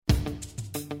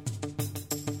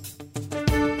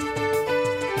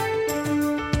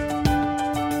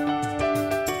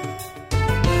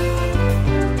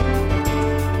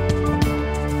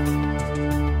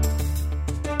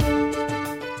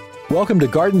Welcome to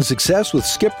Garden Success with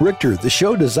Skip Richter, the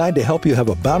show designed to help you have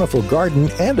a bountiful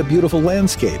garden and a beautiful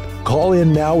landscape. Call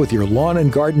in now with your lawn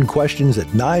and garden questions at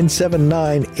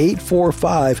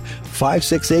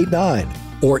 979-845-5689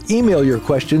 or email your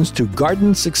questions to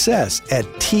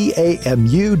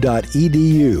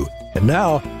gardensuccess@tamu.edu. And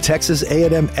now, Texas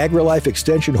A&M AgriLife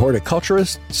Extension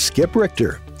horticulturist Skip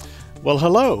Richter. Well,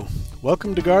 hello.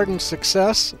 Welcome to Garden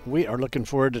Success. We are looking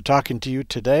forward to talking to you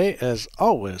today, as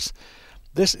always.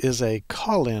 This is a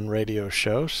call-in radio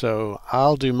show, so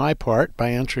I'll do my part by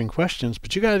answering questions,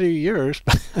 but you got to do yours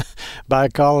by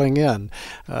calling in.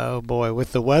 Oh boy,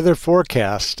 with the weather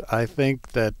forecast, I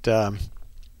think that a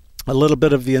little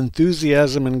bit of the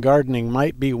enthusiasm in gardening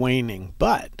might be waning,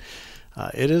 but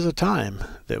it is a time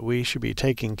that we should be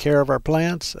taking care of our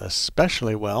plants,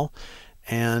 especially well,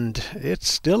 and it's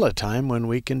still a time when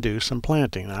we can do some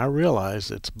planting. I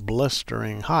realize it's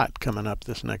blistering hot coming up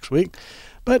this next week,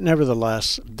 but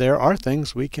nevertheless, there are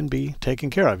things we can be taking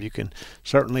care of. You can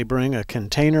certainly bring a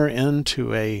container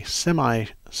into a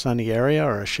semi-sunny area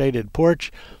or a shaded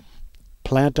porch,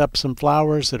 plant up some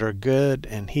flowers that are good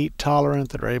and heat tolerant,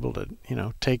 that are able to,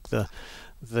 take the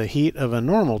heat of a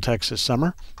normal Texas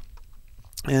summer.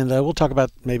 And we'll talk about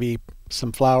maybe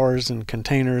some flowers and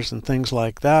containers and things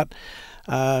like that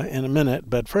in a minute.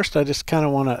 But first, I just kind of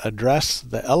want to address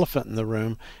the elephant in the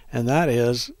room, and that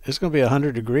is it's going to be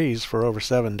 100 degrees for over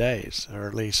 7 days, or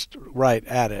at least right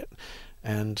at it.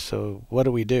 And so what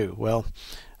do we do? Well,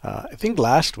 I think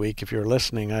last week, if you're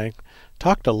listening, I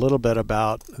talked a little bit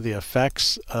about the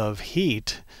effects of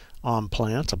heat on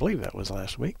plants. I believe that was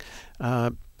last week.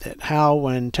 How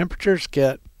when temperatures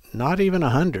get not even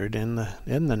 100, in the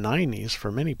 90s for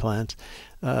many plants,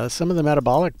 some of the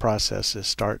metabolic processes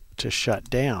start to shut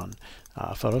down.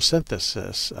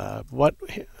 Photosynthesis. What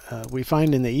we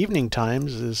find in the evening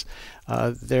times is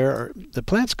the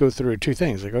plants go through two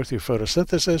things. They go through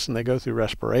photosynthesis and they go through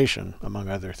respiration, among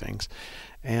other things.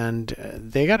 And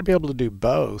they got to be able to do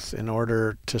both in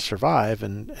order to survive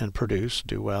and produce,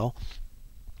 do well.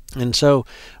 And so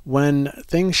when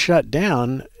things shut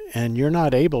down and you're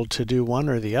not able to do one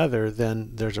or the other,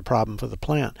 then there's a problem for the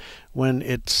plant. When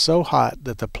it's so hot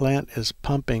that the plant is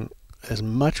pumping as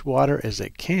much water as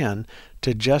it can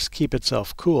to just keep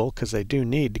itself cool, because they do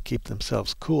need to keep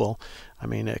themselves cool. I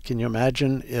mean, can you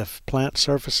imagine if plant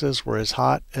surfaces were as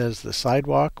hot as the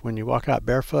sidewalk when you walk out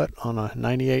barefoot on a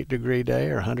 98-degree day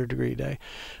or 100-degree day?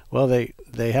 Well,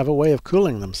 they have a way of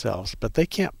cooling themselves, but they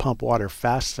can't pump water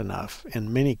fast enough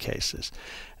in many cases.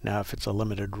 Now, if it's a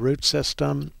limited root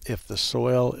system, if the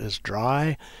soil is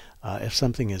dry, if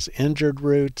something is injured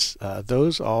roots,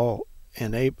 those all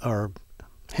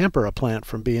hamper a plant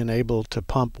from being able to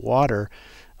pump water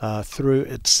through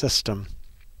its system.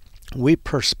 We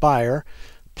perspire,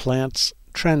 plants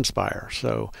transpire.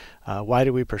 So why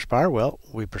do we perspire? Well,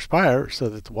 we perspire so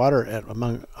that the water,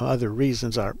 among other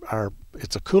reasons,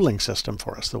 it's a cooling system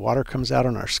for us. The water comes out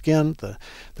on our skin, the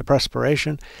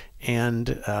perspiration,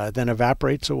 and then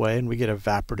evaporates away, and we get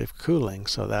evaporative cooling.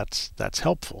 So that's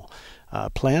helpful.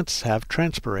 Plants have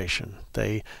transpiration.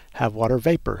 They have water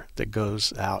vapor that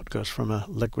goes from a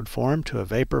liquid form to a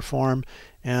vapor form,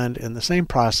 and in the same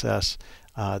process,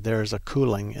 there's a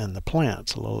cooling in the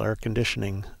plants, a little air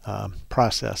conditioning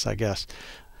process, I guess.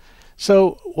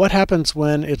 So what happens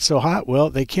when it's so hot? Well,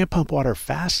 they can't pump water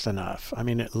fast enough. I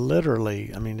mean, it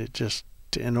just,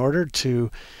 in order to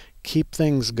keep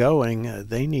things going,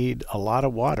 they need a lot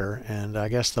of water, and I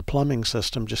guess the plumbing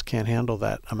system just can't handle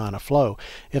that amount of flow.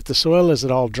 If the soil is at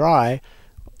all dry,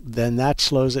 then that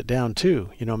slows it down too.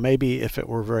 Maybe if it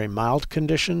were very mild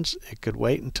conditions, it could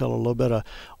wait until a little bit of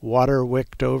water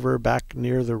wicked over back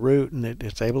near the root, and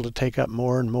it's able to take up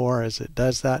more and more as it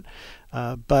does that.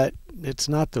 But it's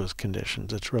not those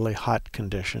conditions. It's really hot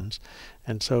conditions.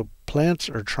 And so plants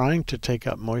are trying to take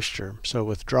up moisture. So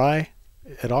with dry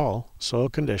at all soil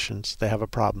conditions, they have a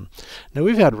problem. Now,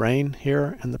 we've had rain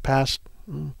here in the past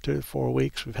 2 to 4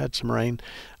 weeks. We've had some rain.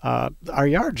 Our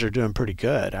yards are doing pretty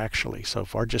good, actually, so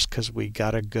far, just because we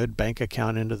got a good bank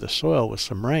account into the soil with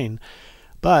some rain.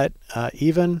 But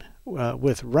even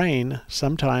with rain,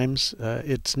 sometimes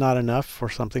it's not enough for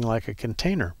something like a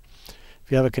container.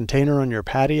 If you have a container on your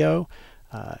patio,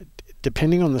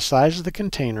 depending on the size of the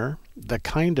container, the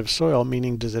kind of soil,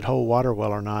 meaning does it hold water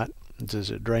well or not,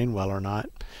 does it drain well or not,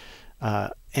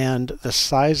 and the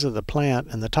size of the plant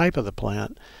and the type of the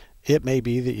plant, it may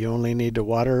be that you only need to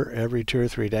water every 2 or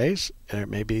 3 days, and it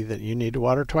may be that you need to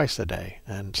water twice a day.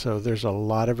 And so there's a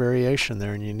lot of variation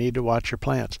there, and you need to watch your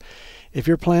plants. If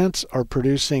your plants are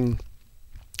producing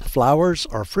flowers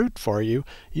or fruit for you,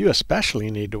 you especially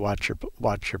need to watch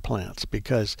your plants,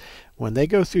 because When they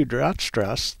go through drought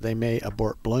stress, they may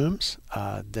abort blooms.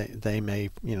 They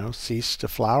may, cease to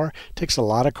flower. It takes a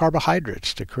lot of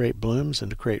carbohydrates to create blooms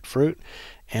and to create fruit.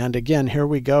 And again, here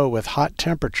we go with hot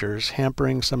temperatures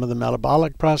hampering some of the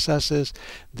metabolic processes,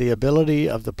 the ability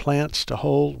of the plants to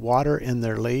hold water in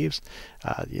their leaves.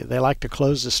 They like to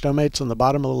close the stomates on the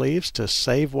bottom of the leaves to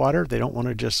save water. They don't want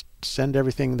to just send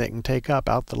everything they can take up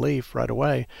out the leaf right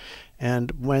away.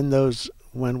 And when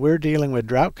we're dealing with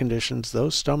drought conditions,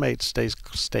 those stomates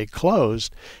stay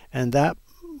closed, and that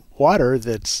water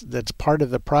that's part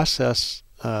of the process,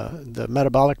 the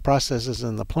metabolic processes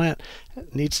in the plant,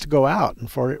 needs to go out, and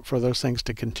for those things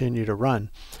to continue to run.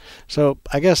 So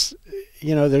I guess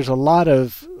there's a lot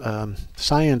of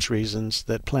science reasons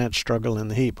that plants struggle in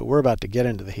the heat, but we're about to get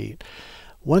into the heat.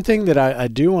 One thing that I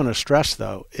do want to stress,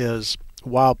 though, is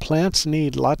while plants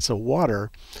need lots of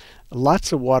water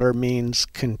means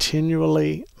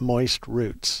continually moist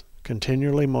roots,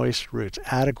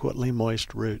 adequately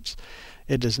moist roots.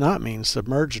 It does not mean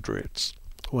submerged roots.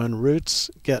 When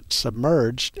roots get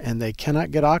submerged and they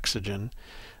cannot get oxygen,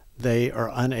 they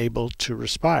are unable to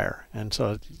respire. And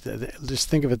so just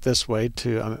think of it this way,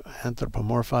 to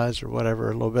anthropomorphize or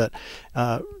whatever a little bit.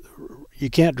 You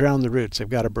can't drown the roots. They've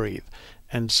got to breathe.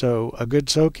 And so a good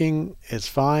soaking is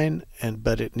fine,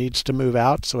 but it needs to move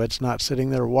out so it's not sitting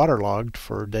there waterlogged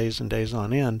for days and days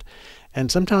on end.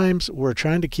 And sometimes we're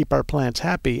trying to keep our plants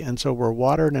happy, and so we're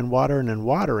watering and watering and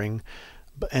watering,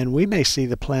 and we may see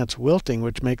the plants wilting,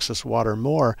 which makes us water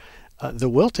more. The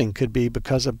wilting could be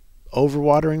because of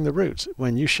overwatering the roots.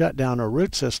 When you shut down a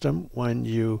root system, when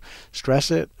you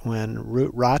stress it, when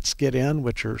root rots get in,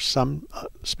 which are some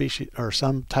species or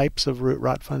some types of root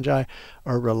rot fungi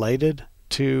are related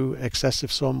to excessive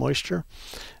soil moisture,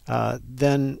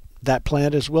 then that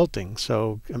plant is wilting.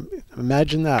 So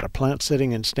imagine that, a plant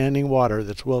sitting in standing water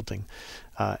that's wilting.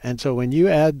 And so when you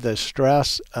add the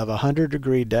stress of a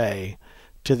 100-degree day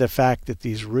to the fact that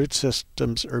these root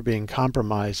systems are being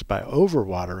compromised by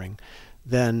overwatering,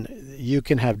 then you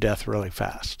can have death really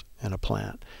fast in a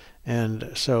plant.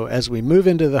 And so as we move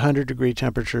into the 100-degree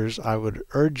temperatures, I would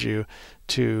urge you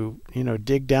to,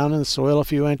 dig down in the soil a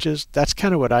few inches. That's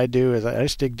kind of what I do, is I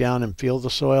just dig down and feel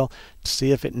the soil to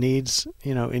see if it needs,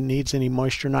 any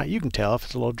moisture or not. You can tell if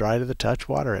it's a little dry to the touch,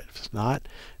 water it. If it's not,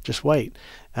 just wait.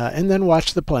 And then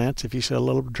watch the plants. If you see a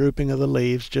little drooping of the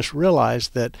leaves, just realize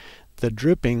that the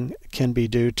drooping can be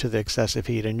due to the excessive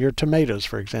heat. And your tomatoes,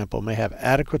 for example, may have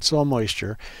adequate soil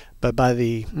moisture, but by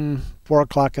the 4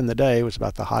 o'clock in the day, it was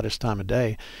about the hottest time of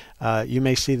day, you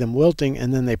may see them wilting,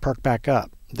 and then they perk back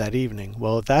up that evening.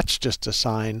 Well, that's just a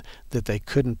sign that they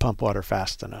couldn't pump water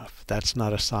fast enough. That's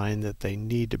not a sign that they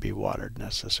need to be watered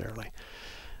necessarily.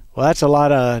 Well, that's a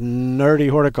lot of nerdy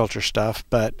horticulture stuff,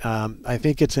 but I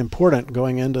think it's important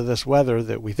going into this weather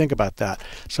that we think about that.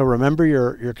 So remember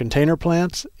your container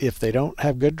plants, if they don't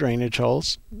have good drainage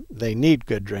holes, they need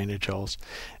good drainage holes.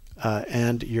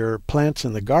 And your plants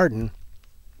in the garden,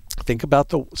 think about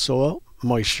the soil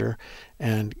moisture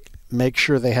and make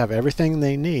sure they have everything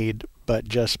they need, but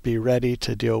just be ready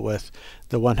to deal with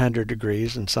the 100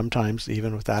 degrees, and sometimes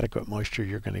even with adequate moisture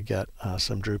you're going to get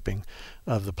some drooping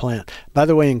of the plant. By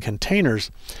the way, in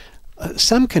containers,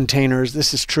 some containers,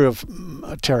 this is true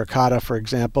of terracotta, for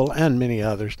example, and many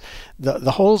others,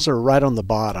 the holes are right on the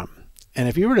bottom. And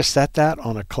if you were to set that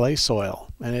on a clay soil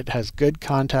and it has good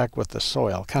contact with the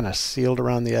soil, kind of sealed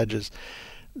around the edges,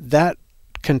 that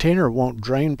container won't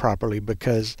drain properly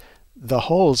because the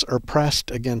holes are pressed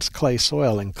against clay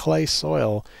soil, and clay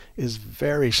soil is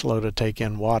very slow to take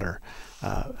in water.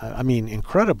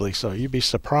 Incredibly so. You'd be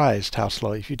surprised how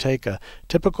slow. If you take a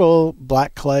typical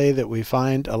black clay that we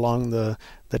find along the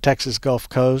Texas Gulf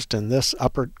Coast and this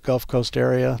upper Gulf Coast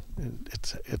area,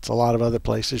 it's a lot of other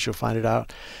places you'll find it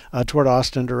out toward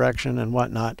Austin direction and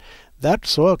whatnot, that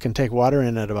soil can take water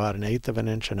in at about 1/8 of an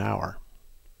inch an hour.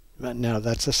 Now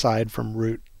that's aside from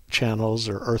root channels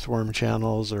or earthworm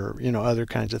channels or other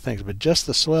kinds of things, but just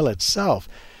the soil itself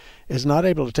is not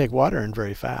able to take water in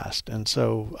very fast, and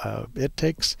so it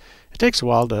takes a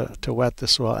while to wet the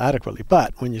soil adequately.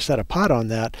 But when you set a pot on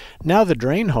that, now the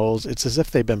drain holes, it's as if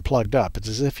they've been plugged up. It's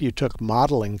as if you took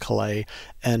modeling clay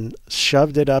and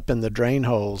shoved it up in the drain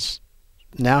holes.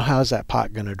 Now how's that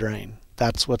pot going to drain?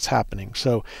 That's what's happening.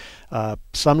 So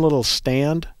some little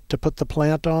stand to put the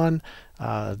plant on.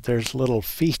 There's little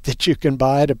feet that you can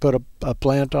buy to put a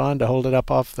plant on to hold it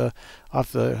up off the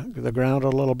ground a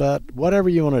little bit. Whatever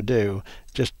you want to do,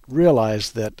 just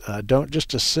realize that don't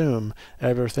just assume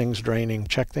everything's draining.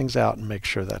 Check things out and make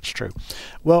sure that's true.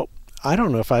 Well, I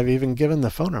don't know if I've even given the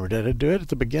phone number. Did I do it at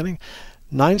the beginning?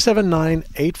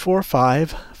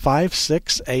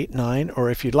 979-845-5689, or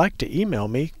if you'd like to email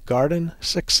me,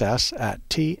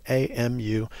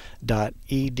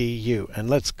 gardensuccess@tamu.edu. And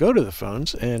let's go to the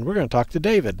phones, and we're going to talk to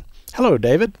David. Hello,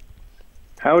 David.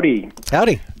 Howdy.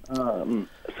 Howdy.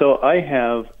 So I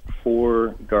have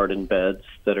 4 garden beds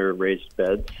that are raised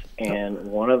beds, and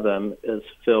one of them is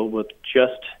filled with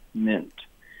just mint.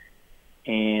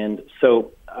 And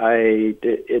so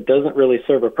it doesn't really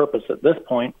serve a purpose at this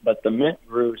point, but the mint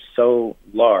grew so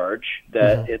large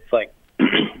that it's like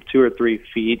 2 or 3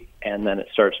 feet, and then it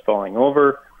starts falling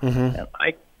over. And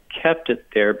I kept it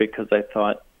there because I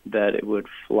thought that it would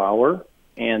flower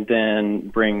and then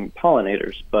bring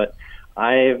pollinators. But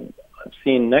I've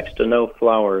seen next to no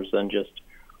flowers and just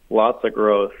lots of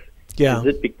growth. Yeah. Is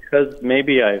it because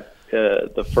maybe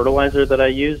the fertilizer that I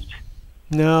used?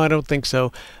 No, I don't think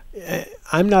so.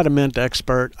 I'm not a mint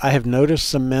expert. I have noticed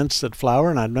some mints that flower,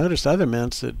 and I've noticed other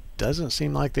mints that doesn't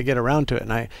seem like they get around to it.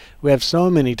 And we have so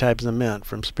many types of mint,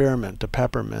 from spearmint to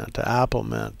peppermint to apple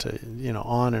mint to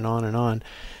on and on and on.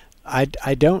 I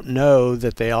don't know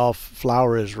that they all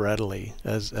flower as readily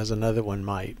as another one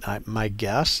might. My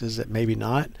guess is that maybe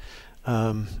not.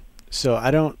 So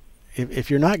I don't. If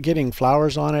you're not getting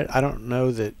flowers on it, I don't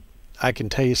know that I can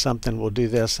tell you something will do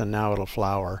this and now it'll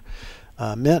flower.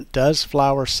 Mint does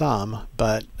flower some,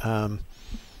 but I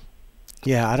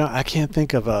can't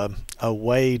think of a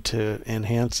way to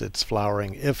enhance its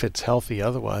flowering if it's healthy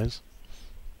otherwise.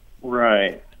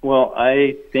 Right. Well,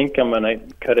 I think I'm going to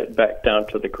cut it back down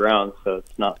to the ground so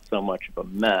it's not so much of a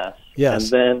mess.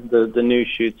 Yes. And then the new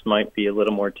shoots might be a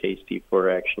little more tasty for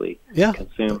actually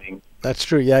consuming. That's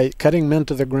true. Yeah, cutting mint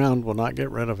to the ground will not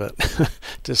get rid of it,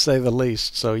 to say the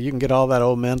least. So you can get all that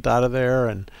old mint out of there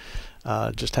and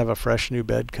just have a fresh new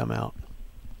bed come out.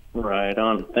 Right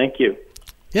on. Thank you.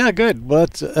 Yeah, good. Well,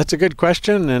 that's a good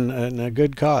question and a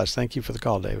good cause. Thank you for the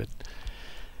call, David.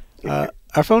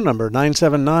 Our phone number,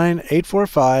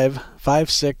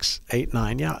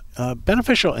 979-845-5689. Yeah,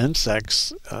 beneficial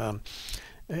insects,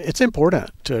 it's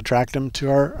important to attract them to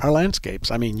our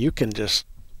landscapes. I mean, you can just,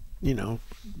 you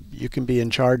can be in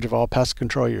charge of all pest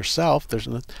control yourself.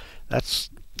 That's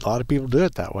a lot of people do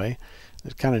it that way.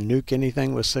 They kind of nuke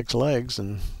anything with 6 legs,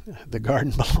 and the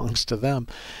garden belongs to them.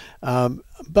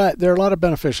 But there are a lot of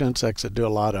beneficial insects that do a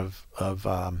lot of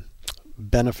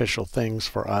beneficial things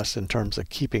for us in terms of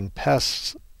keeping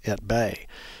pests at bay.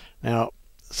 Now,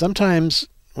 sometimes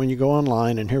when you go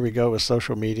online, and here we go with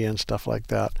social media and stuff like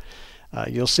that,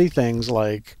 you'll see things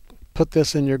like, put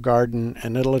this in your garden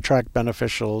and it'll attract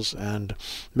beneficials, and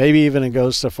maybe even it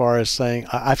goes so far as saying,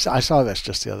 I saw this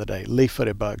just the other day,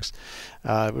 leaf-footed bugs.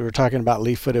 We were talking about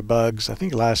leaf-footed bugs, I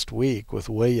think last week with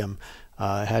William.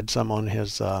 Had some on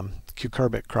his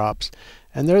cucurbit crops,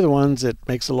 and they're the ones that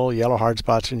makes the little yellow hard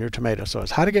spots in your tomato. So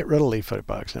it's how to get rid of leaf-footed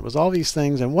bugs. And it was all these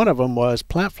things, and one of them was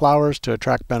plant flowers to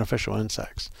attract beneficial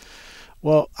insects.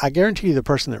 Well, I guarantee you the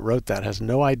person that wrote that has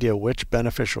no idea which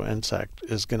beneficial insect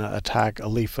is going to attack a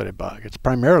leaf-footed bug. It's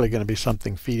primarily going to be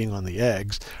something feeding on the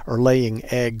eggs, or laying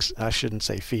eggs, I shouldn't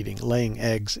say feeding, laying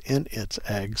eggs in its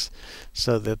eggs,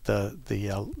 so that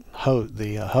the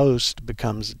host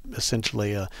becomes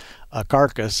essentially a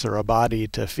carcass or a body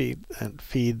to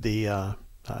feed the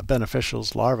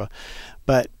beneficial's larva.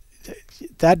 But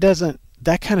that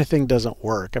kind of thing doesn't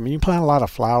work. I mean, you plant a lot of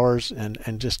flowers,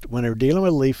 and just when you're dealing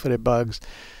with leaf-footed bugs,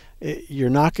 you're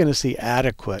not going to see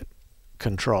adequate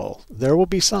control. There will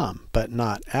be some, but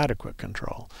not adequate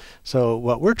control. So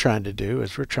what we're trying to do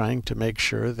is we're trying to make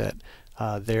sure that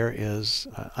there is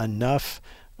enough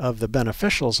of the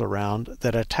beneficials around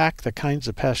that attack the kinds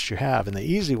of pests you have. And the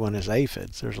easy one is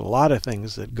aphids. There's a lot of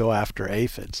things that go after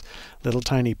aphids. Little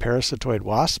tiny parasitoid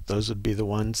wasps, those would be the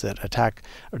ones that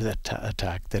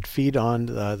that feed on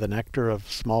the nectar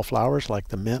of small flowers like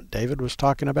the mint David was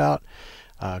talking about.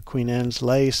 Queen Anne's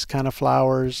lace kind of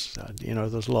flowers,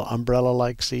 those little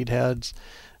umbrella-like seed heads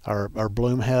or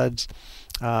bloom heads.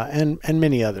 And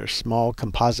many others, small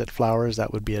composite flowers.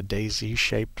 That would be a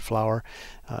daisy-shaped flower.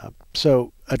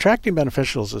 So attracting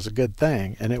beneficials is a good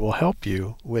thing, and it will help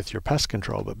you with your pest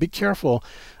control. But be careful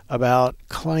about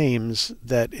claims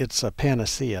that it's a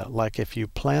panacea, like if you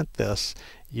plant this,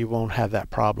 you won't have that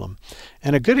problem.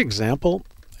 And a good example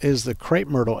is the crepe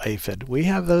myrtle aphid. We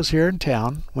have those here in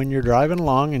town. When you're driving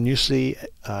along and you see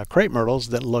crepe myrtles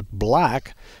that look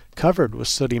black, covered with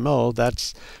sooty mold,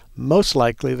 that's most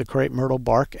likely the crepe myrtle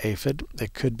bark aphid.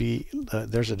 It could be,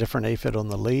 there's a different aphid on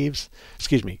the leaves.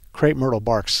 Crepe myrtle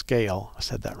bark scale. I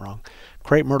said that wrong.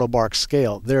 Crepe myrtle bark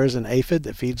scale. There is an aphid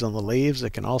that feeds on the leaves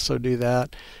that can also do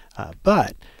that.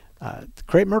 But the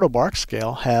crepe myrtle bark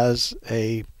scale has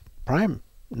a prime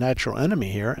natural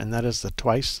enemy here, and that is the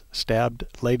twice-stabbed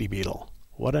lady beetle.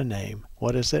 What a name.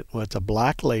 What is it? Well, it's a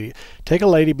black lady. Take a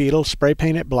lady beetle, spray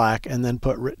paint it black, and then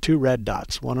put 2 red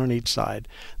dots, 1 on each side.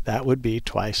 That would be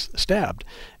twice-stabbed.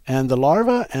 And the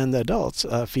larvae and the adults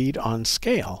feed on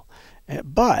scale.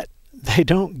 But they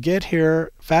don't get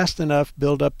here fast enough,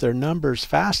 build up their numbers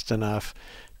fast enough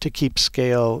to keep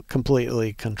scale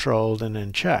completely controlled and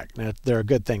in check. Now, they're a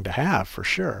good thing to have for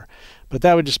sure, but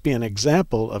that would just be an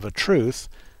example of a truth.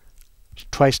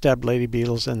 Twice-stabbed lady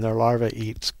beetles and their larvae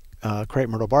eat crepe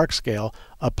myrtle bark scale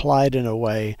applied in a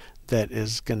way that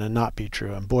is going to not be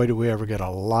true. And boy, do we ever get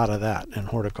a lot of that in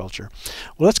horticulture.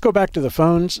 Well, let's go back to the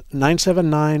phones,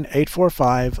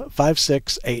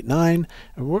 979-845-5689,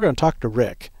 and we're going to talk to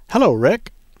Rick. Hello,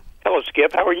 Rick. Hello,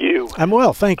 Skip. How are you? I'm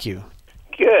well, thank you.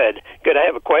 Good. I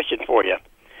have a question for you.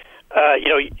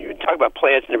 You talk about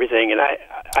plants and everything, and I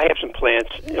have some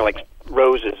plants, like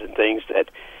roses and things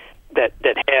that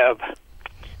have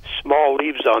small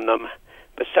leaves on them,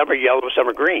 but some are yellow, some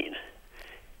are green.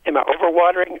 Am I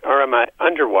overwatering or am I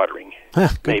underwatering?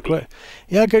 Maybe.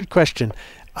 Good question.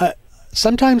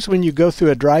 Sometimes when you go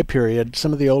through a dry period,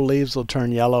 some of the old leaves will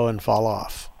turn yellow and fall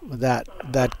off. That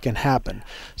can happen.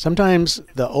 Sometimes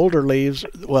the older leaves,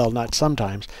 well, not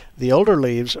sometimes, the older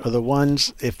leaves are the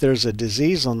ones, if there's a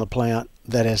disease on the plant,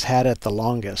 that has had it the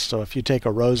longest. So if you take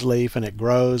a rose leaf and it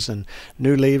grows and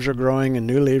new leaves are growing and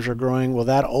new leaves are growing, well,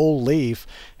 that old leaf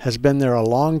has been there a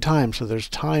long time, so there's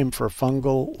time for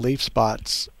fungal leaf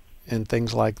spots and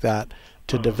things like that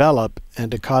to develop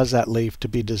and to cause that leaf to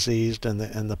be diseased, and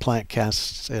the plant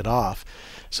casts it off.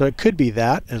 So it could be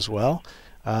that as well.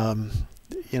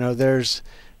 There's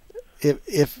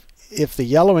if the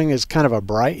yellowing is kind of a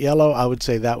bright yellow, I would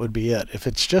say that would be it. If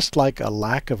it's just like a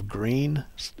lack of green,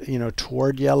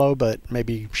 toward yellow, but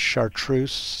maybe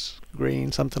chartreuse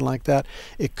green, something like that,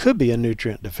 it could be a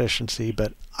nutrient deficiency,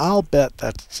 but I'll bet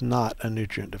that's not a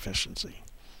nutrient deficiency.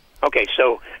 Okay,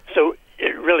 so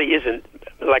it really isn't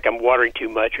like I'm watering too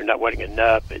much or not watering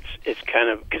enough. It's kind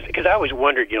of because I always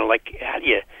wondered, like how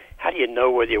do you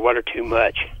know whether you water too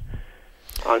much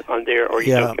on there or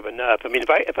you don't give enough? I mean,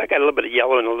 if I got a little bit of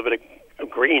yellow and a little bit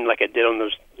of green like I did on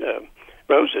those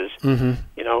roses,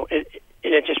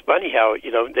 it's just funny how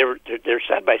they're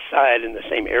side by side in the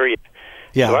same area.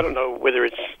 Yeah. So I don't know whether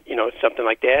it's something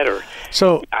like that or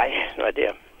I have no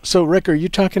idea. So, Rick, are you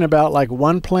talking about like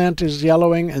one plant is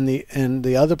yellowing and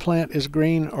the other plant is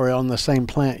green, or on the same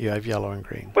plant you have yellow and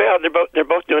green? Well, they're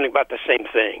both doing about the same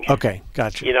thing. Okay,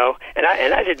 gotcha. And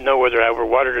I didn't know whether I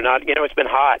overwatered or not. It's been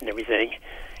hot and everything,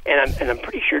 and I'm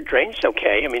pretty sure drain's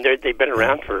okay. I mean, they've been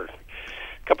around for a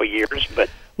couple of years,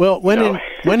 but well,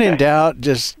 when in doubt,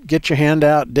 just get your hand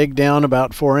out, dig down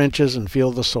about 4 inches, and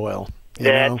feel the soil.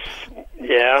 Yeah.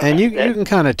 And you can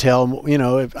kind of tell,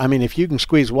 if you can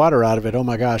squeeze water out of it, oh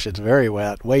my gosh, it's very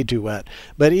wet, way too wet.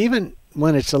 But even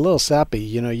when it's a little sappy,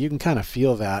 you can kind of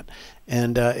feel that.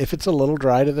 And if it's a little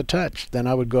dry to the touch, then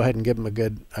I would go ahead and give them a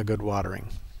good watering.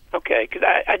 Okay, because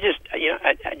I just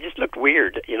looked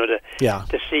weird,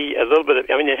 to see a little bit of.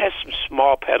 I mean, it has some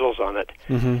small petals on it,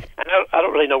 and I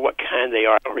don't really know what kind they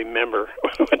are. I don't remember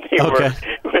what they were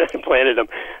when I planted them,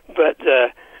 but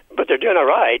they're doing all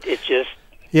right. It's just.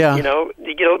 Yeah. You get a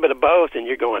little bit of both, and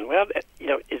you're going, well,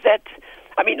 is that?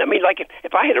 I mean, like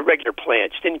if I had a regular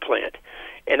plant, stem plant,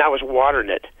 and I was watering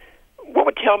it, what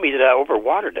would tell me that I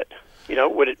overwatered it?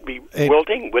 Would it be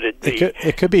wilting? Would it be?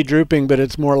 It could be drooping, but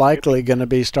it's more likely going to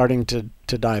be starting to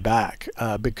die back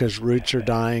because roots are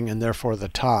dying, and therefore the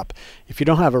top. If you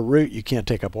don't have a root, you can't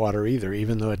take up water either,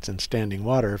 even though it's in standing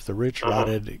water. If the root's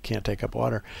rotted, it can't take up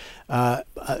water.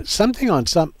 Something on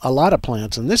a lot of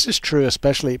plants, and this is true,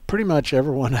 especially pretty much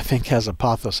everyone I think has a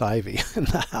pothos ivy in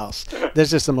the house.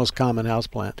 This is the most common house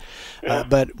plant.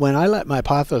 But when I let my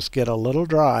pothos get a little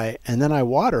dry, and then I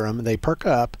water them, they perk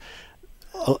up.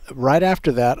 Right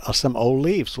after that, some old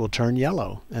leaves will turn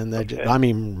yellow, and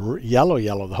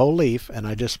yellow, the whole leaf, and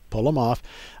I just pull them off.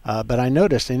 But I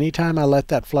noticed anytime I let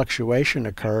that fluctuation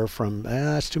occur from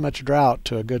it's too much drought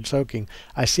to a good soaking,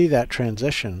 I see that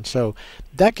transition. So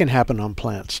that can happen on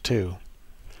plants too.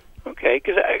 Okay,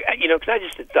 because I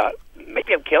just thought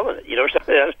maybe I'm killing it, or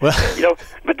something else, well,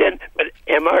 but am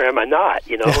I or am I not?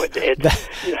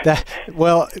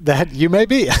 That you may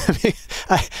be. I mean,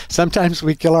 sometimes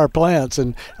we kill our plants,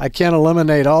 and I can't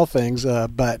eliminate all things,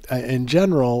 but in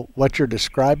general, what you're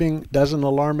describing doesn't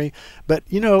alarm me. But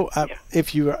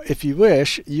if you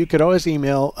wish, you could always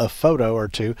email a photo or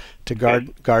two to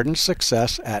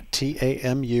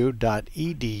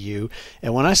gardensuccess@tamu.edu.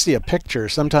 And when I see a picture,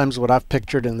 sometimes what I've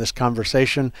pictured in this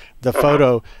conversation, the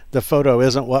photo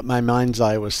isn't what my mind's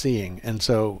eye was seeing, and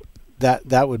so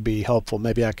that would be helpful.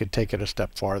 Maybe I could take it a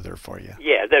step farther for you.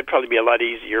 Yeah, that'd probably be a lot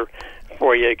easier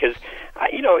for you because,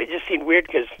 it just seemed weird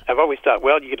because I've always thought,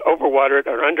 well, you could overwater it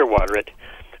or underwater it,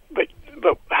 but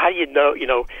how do you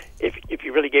know, if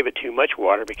you really gave it too much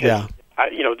water? Because,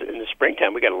 in the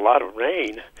springtime we got a lot of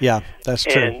rain. Yeah, that's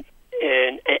true. And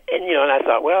I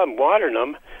thought, well, I'm watering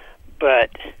them,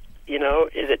 but,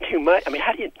 is it too much? I mean,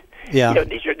 how do you... Yeah.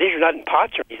 These are not in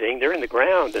pots or anything. They're in the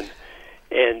ground, and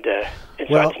so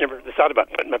I just never thought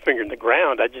about putting my finger in the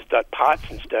ground. I just thought pots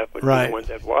and stuff would be the ones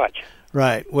I'd watch.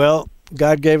 Right. Well,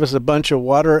 God gave us a bunch of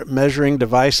water measuring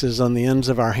devices on the ends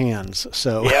of our hands,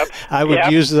 so I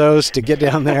would use those to get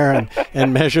down there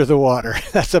and measure the water.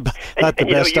 That's about the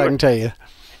best I can tell you.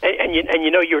 And you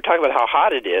were talking about how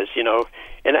hot it is,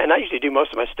 and I usually do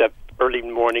most of my stuff early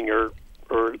morning or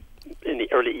in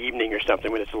the early evening or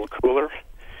something when it's a little cooler.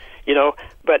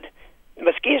 But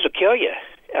mosquitoes will kill you.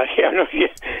 I don't know if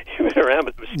you've been around,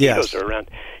 but mosquitoes are around.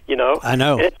 I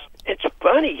know. And it's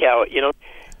funny how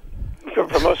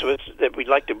for most of us that we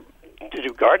like to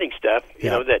do gardening stuff.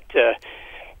 That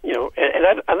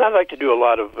and I like to do a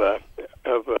lot of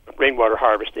rainwater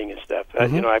harvesting and stuff. I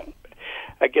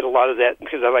get a lot of that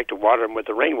because I like to water them with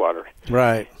the rainwater.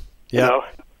 Right. Yeah.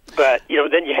 But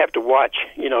then you have to watch.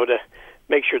 To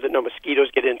make sure that no mosquitoes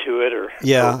get into it or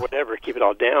whatever, keep it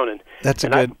all down. And that's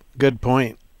a good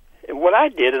point. And what I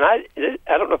did, and I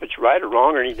don't know if it's right or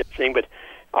wrong or anything, but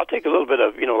I'll take a little bit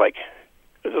of, like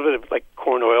a little bit of like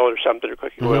corn oil or something or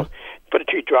cooking oil, put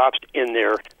 2 drops in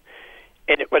there,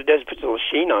 and what it does, it puts a little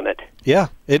sheen on it. Yeah.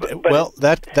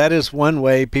 That is one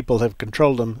way people have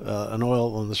controlled them, an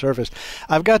oil on the surface.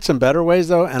 I've got some better ways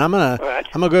though, and I'm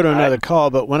gonna go to another call.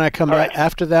 But when I come back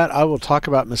after that, I will talk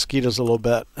about mosquitoes a little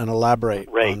bit and elaborate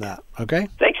on that. Okay.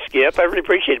 Thanks, Skip. I really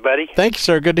appreciate it, buddy. Thank you,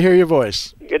 sir. Good to hear your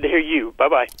voice. Good to hear you.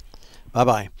 Bye-bye.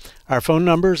 Bye-bye. Our phone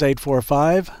number is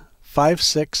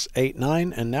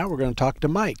 845-5689, and now we're going to talk to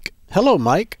Mike. Hello,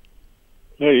 Mike.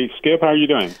 Hey, Skip. How are you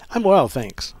doing? I'm well,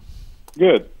 thanks.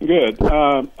 Good. We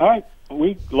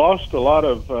lost a lot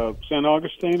of St.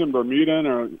 Augustine and Bermuda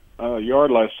in our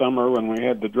yard last summer when we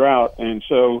had the drought, and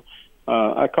so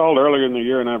I called earlier in the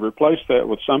year and I replaced that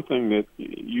with something that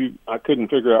I couldn't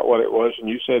figure out what it was, and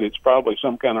you said it's probably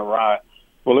some kind of rye.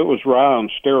 Well, it was rye on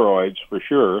steroids for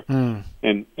sure, and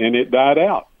it died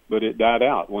out. But it died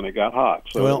out when it got hot,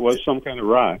 so it was some kind of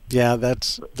rye. Yeah,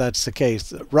 that's the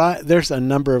case. Rye. There's a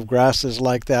number of grasses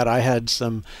like that. I had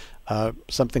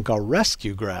something called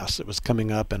rescue grass that was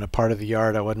coming up in a part of the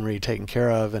yard I wasn't really taking care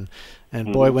of, and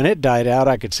boy, when it died out,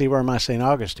 I could see where my St.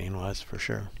 Augustine was for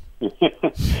sure.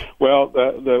 Well,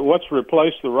 what's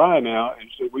replaced the rye now is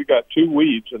that we got 2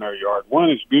 weeds in our yard. One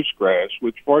is goosegrass,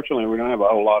 which fortunately we don't have a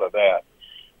whole lot of that.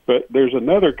 But there's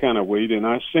another kind of weed, and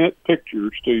I sent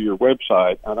pictures to your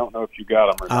website. I don't know if you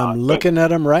got them or not. I'm looking at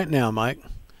them right now, Mike.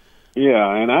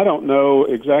 Yeah, and I don't know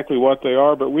exactly what they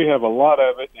are, but we have a lot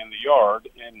of it in the yard,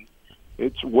 and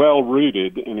it's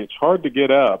well-rooted, and it's hard to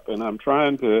get up. And I'm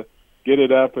trying to get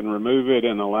it up and remove it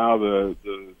and allow the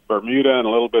Bermuda and a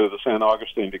little bit of the St.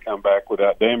 Augustine to come back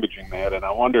without damaging that. And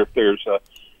I wonder if there's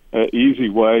an easy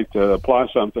way to apply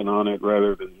something on it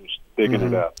rather than just digging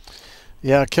it up.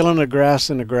 Yeah, killing the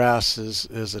grass in the grass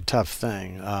is a tough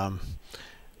thing.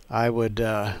 I would,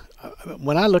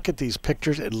 when I look at these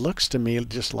pictures, it looks to me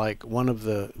just like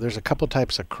there's a couple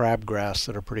types of crabgrass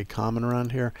that are pretty common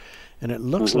around here, and it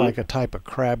looks like a type of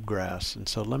crabgrass. And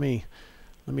so let me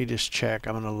just check.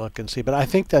 I'm going to look and see. But I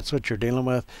think that's what you're dealing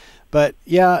with. But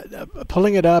yeah,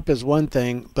 pulling it up is one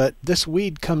thing, but this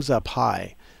weed comes up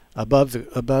high above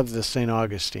the St.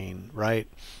 Augustine, right?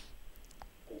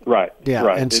 Right. Yeah.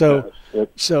 Right. And so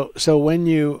when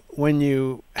you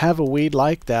have a weed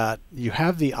like that, you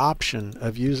have the option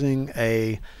of using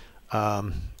a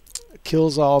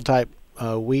Kills-All type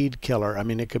weed killer. I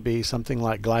mean, it could be something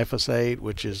like glyphosate,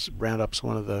 which is Roundup's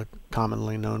one of the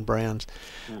commonly known brands.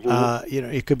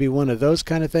 It could be one of those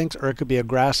kind of things, or it could be a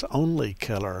grass-only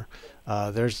killer.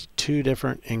 There's 2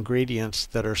 different ingredients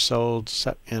that are sold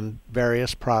in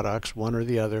various products, one or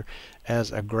the other,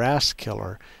 as a grass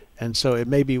killer. And so it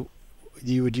may be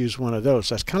you would use one of those.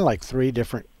 That's kind of like 3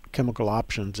 different chemical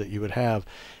options that you would have.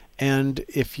 And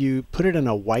if you put it in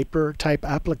a wiper type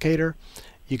applicator,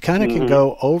 you kind of can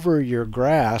go over your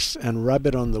grass and rub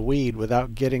it on the weed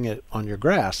without getting it on your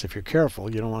grass. If you're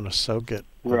careful, you don't want to soak it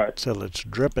until it's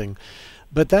dripping.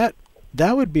 But that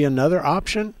would be another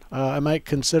option. I might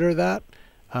consider that.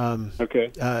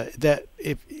 Okay. That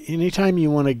if anytime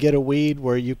you want to get a weed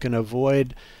where you can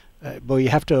avoid but you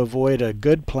have to avoid a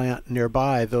good plant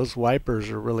nearby. Those wipers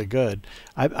are really good.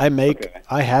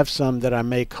 I have some that I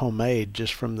make homemade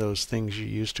just from those things you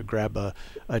use to grab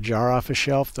a jar off a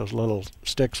shelf. Those little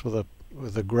sticks with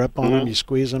a grip on them. You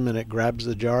squeeze them and it grabs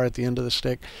the jar at the end of the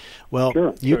stick.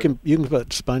 Well, you can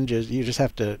put sponges. You just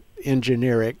have to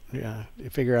engineer it.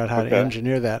 Figure out how to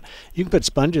engineer that. You can put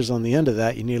sponges on the end of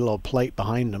that. You need a little plate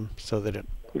behind them so that it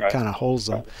kind of holds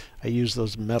them. I use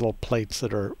those metal plates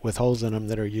that are with holes in them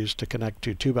that are used to connect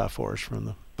to 2x4s from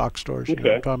the box stores. You know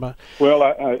what I'm talking about? Well,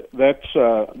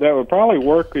 that would probably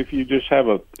work if you just have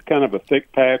a kind of a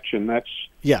thick patch, and that's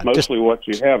mostly what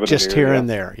you have in just here and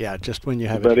there. Yeah, just when you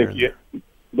have it here and there.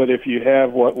 But if you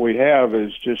have what we have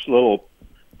is just little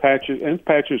patches, and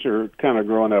patches are kind of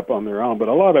growing up on their own, but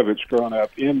a lot of it's growing up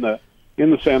in the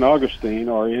San Augustine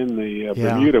or in the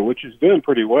Bermuda, which is doing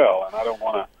pretty well, and I don't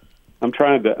want to. I'm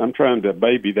trying to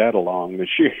baby that along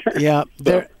this year. Yeah,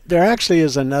 there actually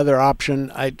is another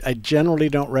option. I generally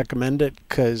don't recommend it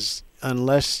because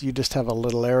unless you just have a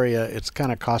little area, it's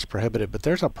kind of cost prohibitive. But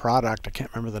there's a product, I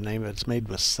can't remember the name of it. It's made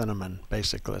with cinnamon,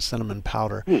 basically, a cinnamon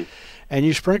powder. And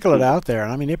you sprinkle it out there,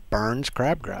 and I mean, it burns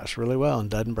crabgrass really well and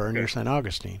doesn't burn your St.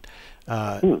 Augustine.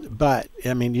 But,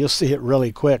 I mean, you'll see it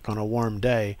really quick on a warm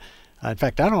day. In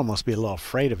fact, I'd almost be a little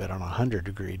afraid of it on a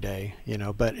 100-degree day, you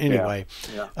know. But anyway,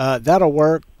 that'll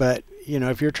work. But, you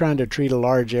know, if you're trying to treat a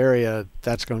large area,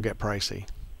 that's going to get pricey.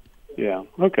 Yeah,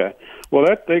 okay. Well,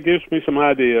 that gives me some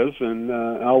ideas, and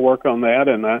I'll work on that.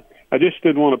 And I just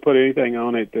didn't want to put anything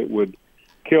on it that would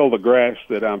kill the grass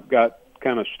that I've got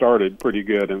kind of started pretty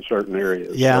good in certain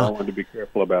areas. Yeah. So I wanted to be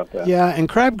careful about that. Yeah, and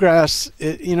crabgrass,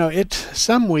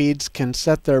 some weeds can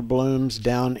set their blooms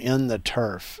down in the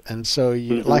turf. And so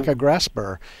like a grass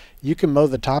burr, you can mow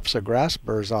the tops of grass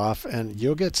burrs off and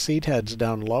you'll get seed heads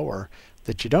down lower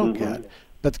that you don't get.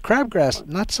 But the crabgrass,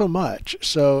 not so much.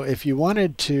 So if you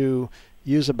wanted to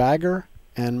use a bagger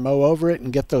and mow over it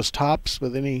and get those tops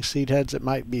with any seed heads that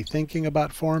might be thinking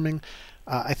about forming,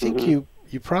 I think you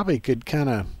probably could kind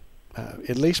of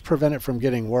at least prevent it from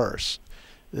getting worse.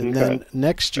 And then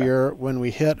next year, when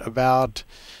we hit about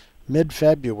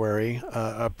mid-February,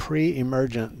 a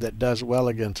pre-emergent that does well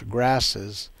against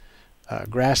grasses,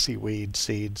 grassy weed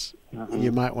seeds,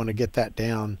 you might want to get that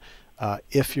down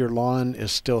if your lawn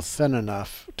is still thin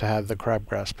enough to have the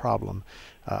crabgrass problem.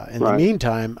 In the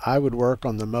meantime, I would work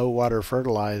on the mow, water,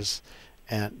 fertilize,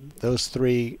 and those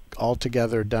three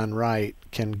altogether done right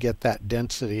can get that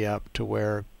density up to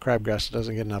where crabgrass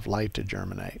doesn't get enough light to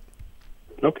germinate.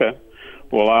 Okay.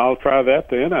 Well, I'll try that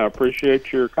then. I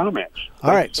appreciate your comments.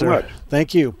 All right, sir. Much.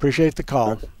 Thank you. Appreciate the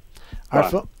call. Okay.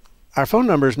 Our phone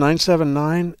number is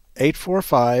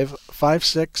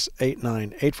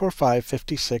 979-845-5689,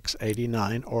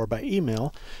 845-5689, or by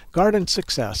email,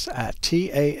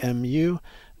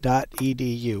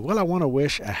 gardensuccess@tamu.edu. Well, I want to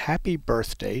wish a happy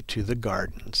birthday to the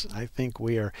gardens. I think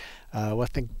we're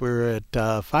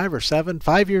at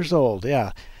 5 years old.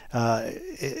 Yeah.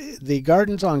 The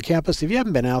gardens on campus, if you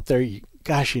haven't been out there, you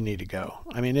need to go.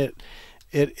 I mean, it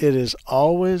is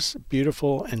always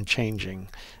beautiful and changing.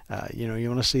 You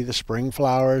want to see the spring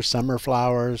flowers, summer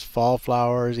flowers, fall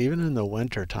flowers, even in the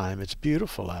winter time. It's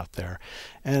beautiful out there.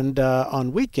 And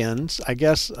on weekends, I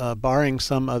guess, barring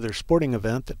some other sporting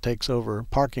event that takes over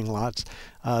parking lots,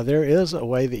 there is a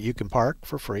way that you can park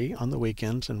for free on the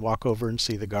weekends and walk over and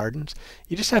see the gardens.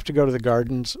 You just have to go to the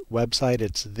gardens website.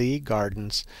 It's The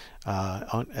Gardens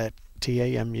at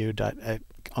TAMU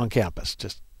on campus.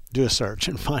 Just do a search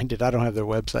and find it. I don't have their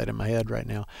website in my head right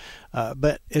now,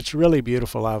 but it's really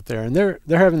beautiful out there. And they're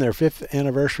having their 5th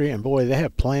anniversary, and boy, they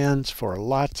have plans for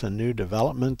lots of new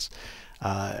developments.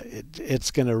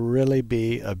 It's going to really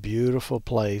be a beautiful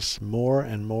place, more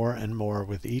and more and more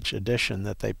with each addition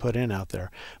that they put in out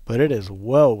there. But it is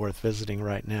well worth visiting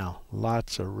right now.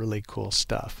 Lots of really cool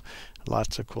stuff.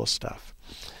 Lots of cool stuff.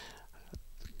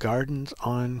 Gardens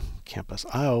on campus.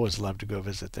 I always love to go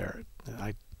visit there.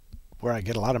 Where I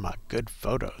get a lot of my good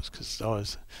photos because it's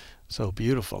always so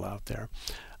beautiful out there.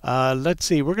 Let's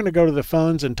see. We're going to go to the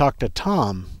phones and talk to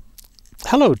Tom.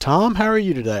 Hello, Tom. How are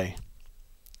you today?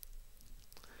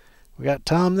 We got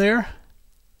Tom there.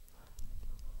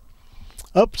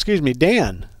 Oh, excuse me,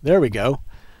 Dan. There we go.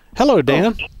 Hello,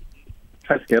 Dan.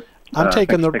 Hi, Skip. I'm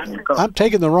taking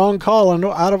the wrong call and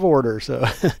out of order. So,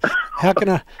 how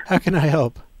can I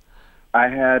help? I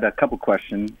had a couple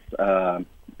questions.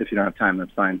 If you don't have time,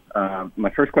 that's fine. My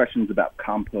first question is about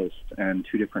compost and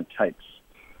 2 different types.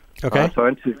 Okay.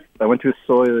 So I went to a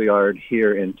soil yard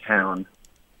here in town,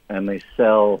 and they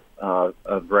sell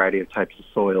a variety of types of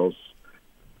soils.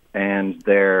 And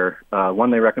their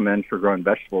one they recommend for growing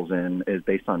vegetables in is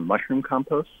based on mushroom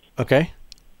compost. Okay.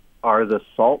 are the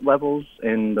salt levels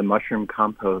in the mushroom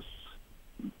compost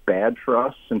bad for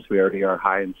us since we already are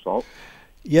high in salt?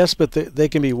 Yes, but they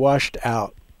can be washed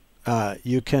out.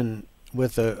 You can,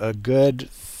 with a good,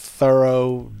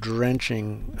 thorough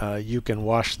drenching, you can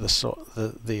wash the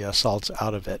salts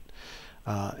out of it.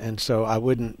 And so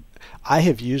I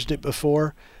have used it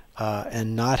before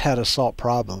and not had a salt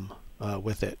problem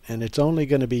with it. And it's only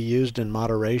going to be used in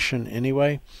moderation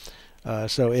anyway.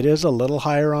 So it is a little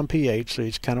higher on pH, so you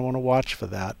just kind of want to watch for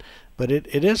that. But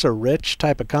it is a rich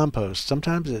type of compost.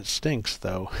 Sometimes it stinks,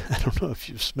 though. I don't know if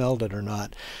you've smelled it or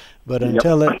not. But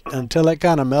until it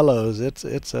kind of mellows, it's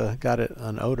got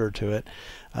an odor to it.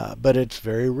 But it's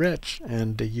very rich,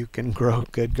 and you can grow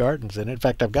good gardens. And in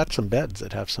fact, I've got some beds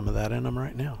that have some of that in them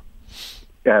right now.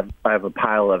 Yeah, I have a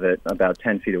pile of it about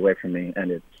 10 feet away from me, and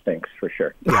it stinks for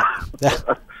sure. Yeah,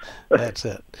 that's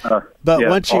it. But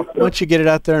once you get it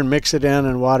out there and mix it in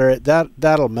and water it,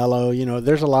 that'll mellow. You know,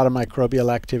 there's a lot of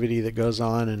microbial activity that goes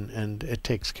on, and it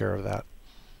takes care of that.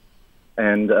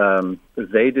 And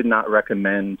they did not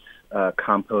recommend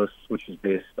compost, which is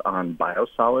based on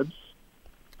biosolids.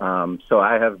 So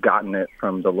I have gotten it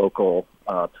from the local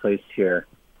place here.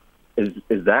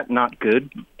 Is that not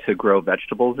good to grow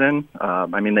vegetables in?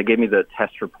 I mean, they gave me the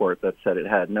test report that said it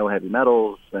had no heavy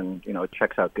metals, and it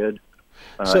checks out good.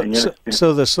 So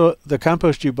the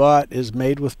compost you bought is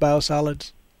made with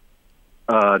biosolids?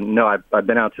 No, I've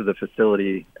been out to the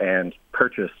facility and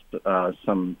purchased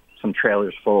some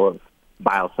trailers full of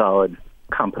biosolid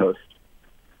compost.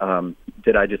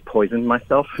 Did I just poison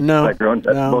myself by growing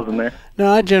vegetables in there?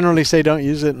 No, I generally say don't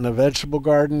use it in a vegetable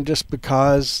garden just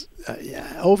because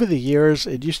over the years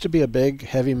it used to be a big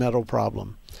heavy metal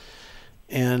problem.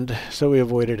 And so we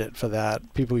avoided it for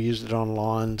that. People used it on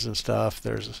lawns and stuff.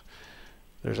 There's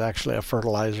actually a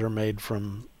fertilizer made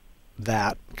from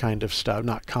that kind of stuff,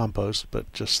 not compost,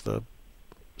 but just the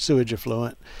sewage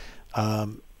effluent.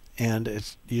 And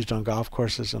it's used on golf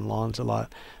courses and lawns a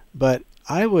lot. But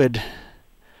I would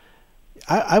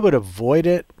avoid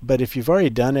it, but if you've already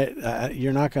done it,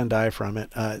 you're not going to die from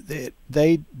it.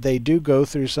 They do go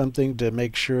through something to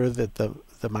make sure that the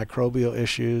microbial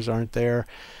issues aren't there.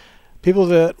 People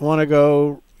that want to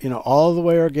go, all the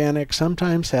way organic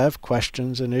sometimes have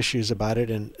questions and issues about it,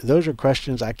 and those are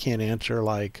questions I can't answer,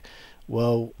 like,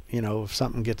 well, if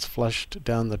something gets flushed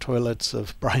down the toilets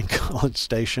of Bryan College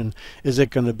Station, is it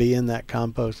going to be in that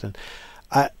compost? And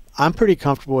I'm pretty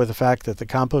comfortable with the fact that the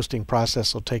composting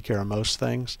process will take care of most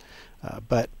things,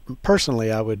 but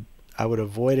personally, I would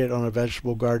avoid it on a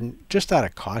vegetable garden just out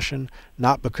of caution,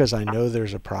 not because I know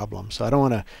there's a problem. So I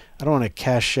don't want to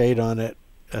cast shade on it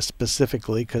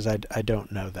specifically because I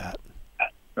don't know that.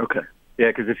 Okay, yeah,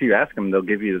 because if you ask them, they'll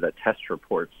give you the test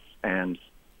reports and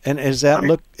is that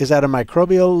a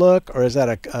microbial look, or is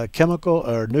that a chemical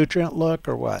or nutrient look,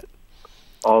 or what?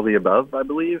 All the above, I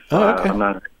believe. Oh, okay. I'm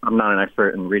not an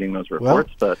expert in reading those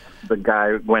reports, but the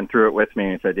guy went through it with me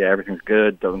and he said, yeah, everything's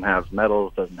good, doesn't have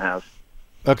metals, doesn't have...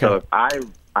 Okay. So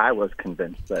I was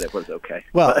convinced that it was okay.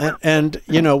 Well, and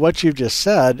what you've just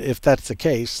said, if that's the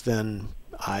case, then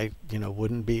I,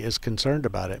 wouldn't be as concerned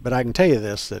about it. But I can tell you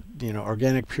this, that,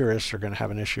 organic purists are going to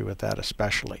have an issue with that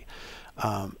especially.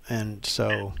 And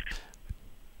so,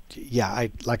 yeah,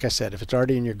 like I said, if it's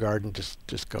already in your garden,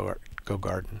 just go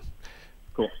garden.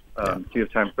 Cool. Do you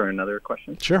have time for another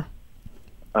question? Sure.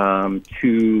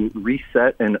 To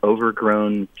reset an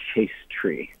overgrown chase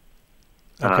tree.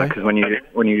 Because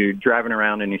when you're driving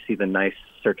around and you see the nice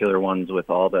circular ones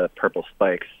with all the purple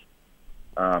spikes,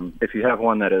 if you have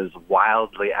one that is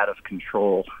wildly out of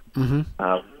control,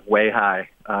 way high,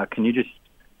 can you just,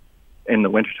 in the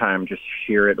wintertime, just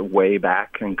shear it way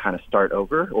back and kind of start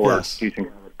over? Or do you think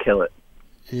it would kill it?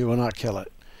 You will not kill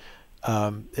it.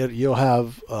 You'll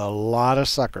have a lot of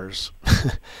suckers.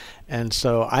 And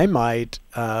so I might,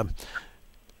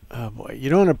 you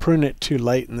don't want to prune it too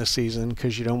late in the season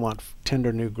because you don't want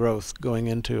tender new growth going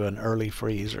into an early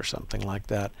freeze or something like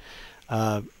that.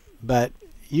 But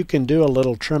you can do a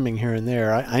little trimming here and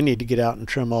there. I need to get out and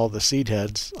trim all the seed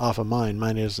heads off of mine.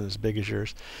 Mine isn't as big as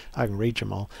yours. I can reach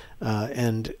them all.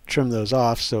 And trim those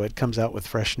off so it comes out with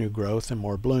fresh new growth and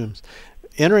more blooms.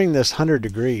 Entering this 100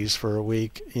 degrees for a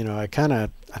week, I think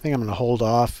I'm going to hold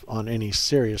off on any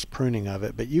serious pruning of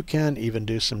it, but you can even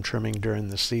do some trimming during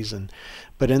the season.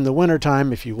 But in the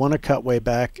wintertime, if you want to cut way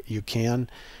back, you can.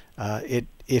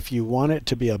 If you want it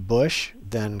to be a bush,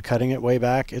 then cutting it way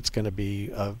back, it's going to be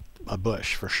a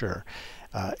bush for sure.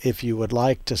 If you would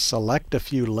like to select a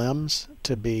few limbs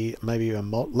to be maybe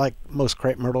like most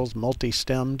crepe myrtles,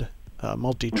 multi-stemmed,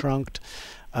 multi-trunked,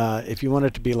 If you want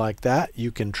it to be like that,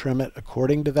 you can trim it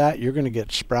according to that. You're going to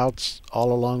get sprouts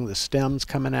all along the stems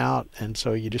coming out, and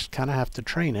so you just kind of have to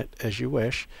train it as you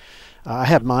wish. I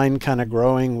have mine kind of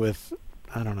growing with,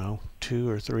 I don't know, 2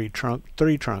 or 3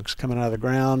 trunks coming out of the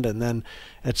ground, and then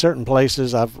at certain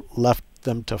places I've left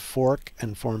them to fork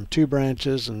and form 2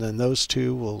 branches, and then those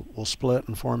 2 will split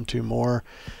and form 2 more.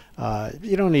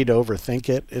 You don't need to overthink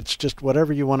it. It's just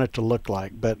whatever you want it to look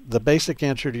like. But the basic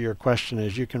answer to your question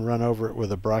is you can run over it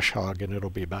with a brush hog and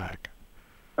it'll be back.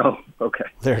 Oh, okay.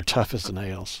 They're tough as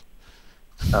nails.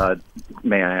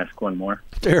 May I ask one more?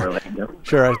 Sure.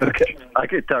 Sure. Okay. I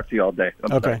could talk to you all day.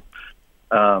 Okay.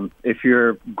 If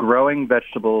you're growing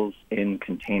vegetables in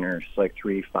containers, like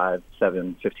 3, 5,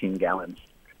 7, 15 gallons,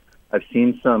 I've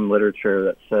seen some literature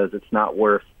that says it's not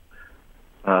worth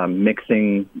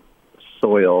mixing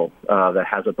soil that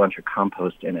has a bunch of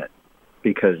compost in it,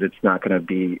 because it's not going to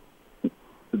be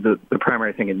the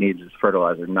primary thing it needs is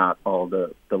fertilizer, not all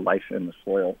the life in the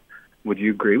soil. Would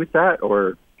you agree with that,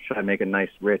 or should I make a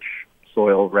nice rich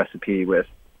soil recipe with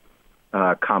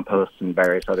compost and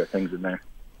various other things in there?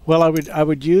 Well, I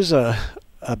would use a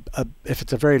if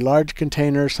it's a very large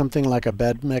container, something like a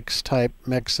bed mix type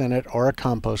mix in it, or a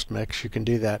compost mix, you can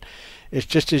do that. It's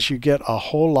just as you get a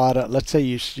whole lot of, let's say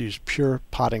you use pure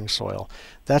potting soil,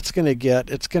 it's going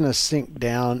to sink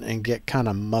down and get kind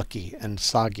of mucky and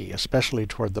soggy, especially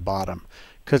toward the bottom,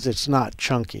 because it's not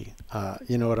chunky.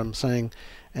 You know what I'm saying?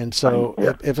 And so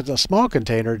if it's a small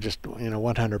container, just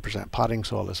 100% potting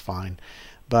soil is fine.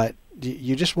 But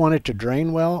you just want it to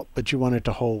drain well, but you want it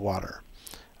to hold water.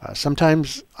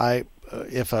 Sometimes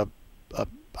if I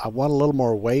want a little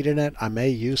more weight in it, I may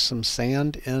use some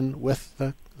sand in with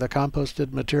the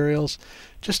composted materials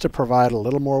just to provide a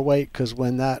little more weight, because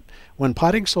when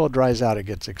potting soil dries out, it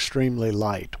gets extremely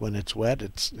light. When it's wet,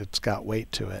 it's got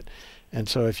weight to it. And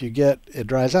so if it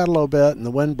dries out a little bit and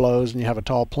the wind blows and you have a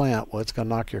tall plant, well, it's going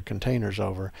to knock your containers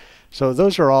over. So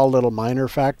those are all little minor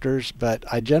factors, but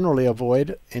I generally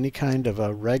avoid any kind of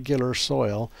a regular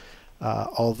soil,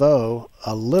 although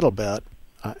a little bit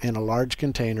in a large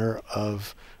container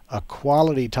of a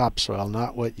quality topsoil,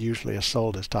 not what usually is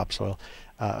sold as topsoil.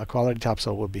 A quality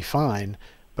topsoil would be fine,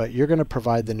 but you're going to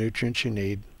provide the nutrients you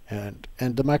need, and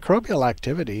the microbial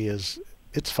activity it's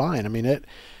fine. I mean, it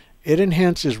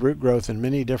enhances root growth in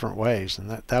many different ways, and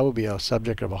that would be a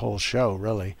subject of a whole show,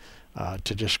 really,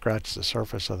 to just scratch the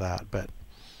surface of that. But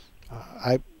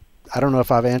I don't know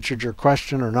if I've answered your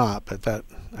question or not, but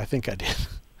I think I did.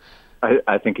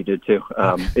 I think you did too.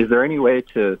 Is there any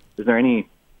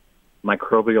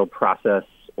microbial process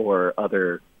or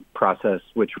other process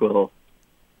which will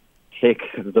take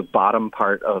the bottom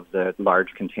part of the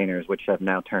large containers, which have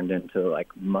now turned into like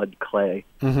mud clay,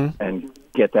 and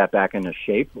get that back into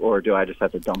shape, or do I just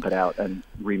have to dump it out and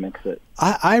remix it?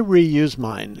 I reuse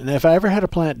mine, and if I ever had a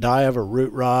plant die of a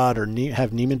root rot or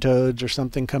have nematodes or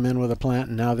something come in with a plant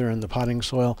and now they're in the potting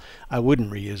soil, I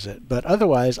wouldn't reuse it. But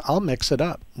otherwise, I'll mix it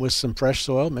up with some fresh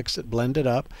soil, blend it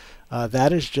up.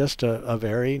 That is just a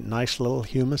very nice little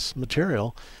humus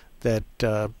material that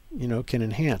can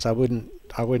enhance. I wouldn't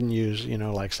use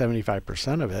like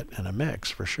 75% of it in a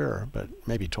mix for sure, but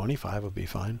maybe 25 would be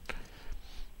fine.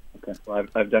 Okay. Well,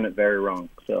 I've done it very wrong,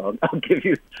 so I'll give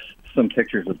you some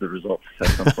pictures of the results at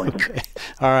some point. Okay.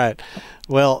 All right.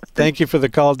 Well, thank you for the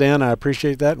call, Dan. I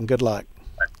appreciate that, and good luck.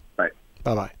 Bye.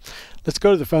 Bye-bye. Let's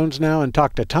go to the phones now and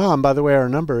talk to Tom. By the way, our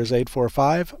number is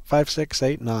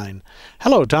 845-5689.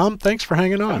 Hello, Tom. Thanks for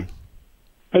hanging on.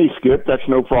 Hey, Skip. That's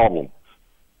no problem.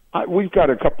 We've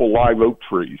got a couple live oak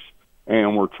trees,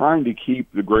 and we're trying to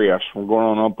keep the grass from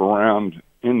going up around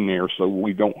in there so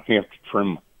we don't have to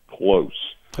trim close.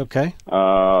 Okay.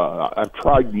 I've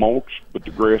tried mulch, but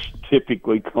the grass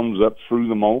typically comes up through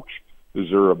the mulch. Is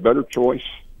there a better choice?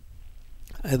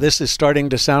 This is starting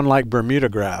to sound like Bermuda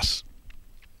grass.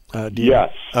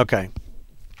 Yes. Okay.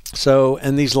 So,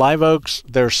 and these live oaks,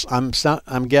 I'm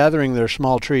gathering they're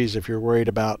small trees if you're worried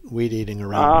about weed eating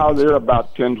around. They're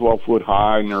about 10, 12 foot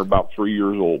high, and they're about 3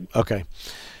 years old. Okay.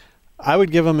 I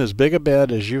would give them as big a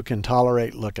bed as you can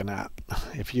tolerate looking at.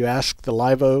 If you ask the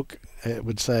live oak, it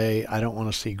would say, I don't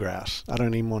want to see grass. I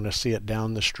don't even want to see it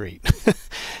down the street.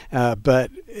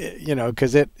 But,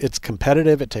 because it's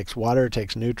competitive, it takes water, it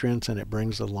takes nutrients, and it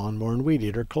brings the lawnmower and weed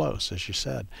eater close, as you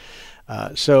said.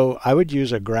 So I would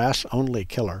use a grass-only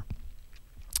killer.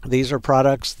 These are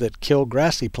products that kill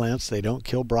grassy plants. They don't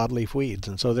kill broadleaf weeds.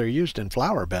 And so they're used in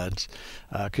flower beds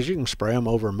because you can spray them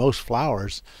over most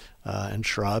flowers and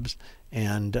shrubs.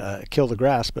 and kill the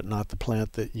grass, but not the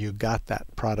plant that you got that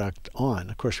product on.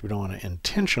 Of course, we don't want to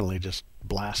intentionally just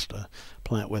blast a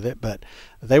plant with it, but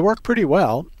they work pretty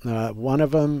well. One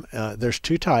of them, there's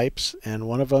two types, and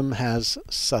one of them has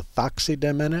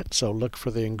sethoxidem in it, so look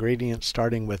for the ingredient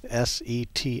starting with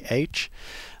SETH.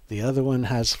 The other one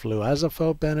has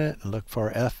fluazephope in it, and look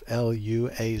for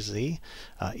FLUAZ.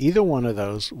 Either one of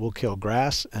those will kill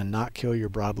grass and not kill your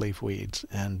broadleaf weeds,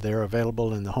 and they're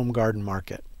available in the home garden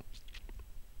market.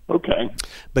 Okay.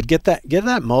 But get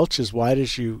that mulch as wide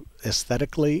as you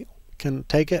aesthetically can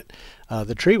take it.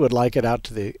 The tree would like it out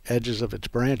to the edges of its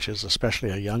branches,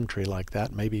 especially a young tree like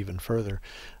that, maybe even further.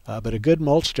 But a good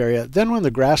mulched area. Then when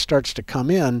the grass starts to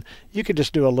come in, you could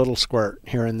just do a little squirt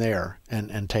here and there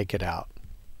and take it out.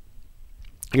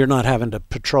 You're not having to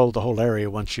patrol the whole area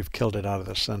once you've killed it out of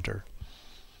the center.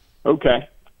 Okay.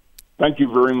 Thank you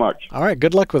very much. All right.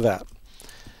 Good luck with that.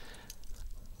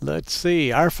 Let's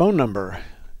see. Our phone number,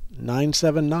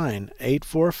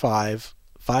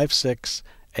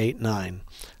 979-845-5689.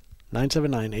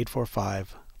 979-845-5689.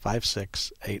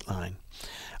 A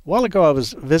while ago, I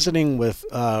was visiting with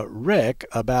Rick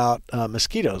about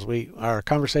mosquitoes. Our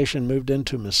conversation moved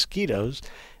into mosquitoes,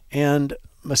 and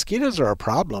mosquitoes are a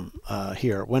problem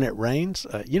here. When it rains,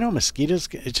 mosquitoes,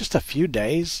 it's just a few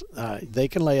days. They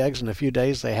can lay eggs in a few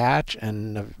days. They hatch,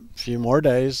 and a few more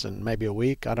days, and maybe a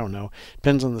week. I don't know.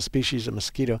 Depends on the species of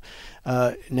mosquito.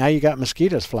 Now you got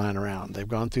mosquitoes flying around. They've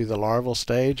gone through the larval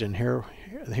stage, and here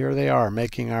they are,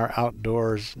 making our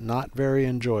outdoors not very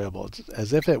enjoyable. It's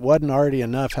as if it wasn't already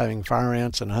enough having fire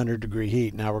ants and 100-degree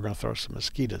heat. Now we're going to throw some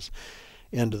mosquitoes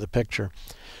into the picture.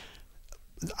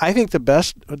 I think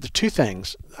the two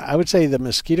things, I would say the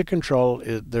mosquito control,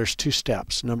 there's two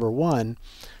steps. Number one,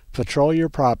 patrol your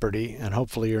property, and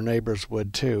hopefully your neighbors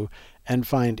would too, and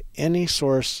find any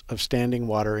source of standing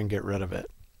water and get rid of it.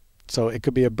 So it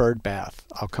could be a bird bath.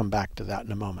 I'll come back to that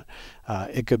in a moment.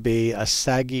 It could be a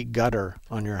saggy gutter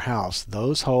on your house.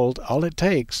 Those hold, all it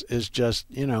takes is just,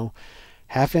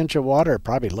 half inch of water,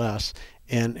 probably less,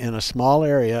 in a small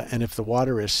area, and if the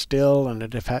water is still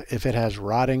and if it has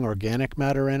rotting organic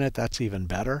matter in it, that's even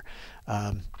better.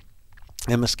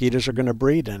 And mosquitoes are going to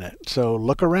breed in it. So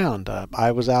look around.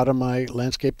 I was out on my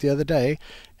landscape the other day,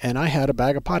 and I had a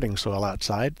bag of potting soil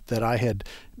outside that I had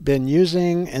been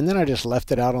using, and then I just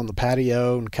left it out on the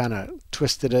patio and kind of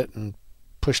twisted it and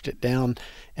pushed it down,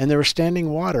 and there was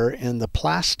standing water in the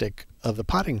plastic of the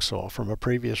potting soil from a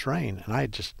previous rain, and I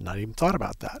had just not even thought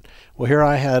about that. Well, here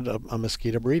I had a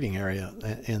mosquito breeding area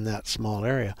in that small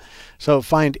area. So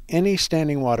find any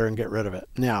standing water and get rid of it.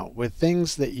 Now, with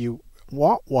things that you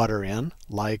want water in,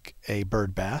 like a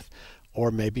bird bath, or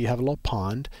maybe you have a little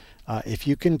pond, if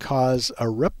you can cause a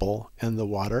ripple in the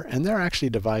water, and there are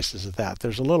actually devices of that.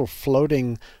 There's a little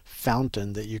floating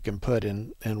fountain that you can put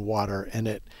in water, and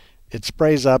it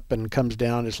sprays up and comes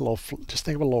down. It's just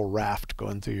think of a little raft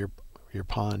going through your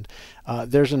pond.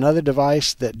 There's another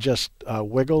device that just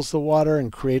wiggles the water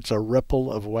and creates a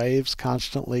ripple of waves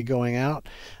constantly going out.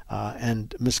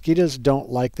 And mosquitoes don't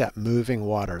like that moving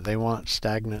water. They want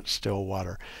stagnant, still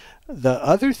water. The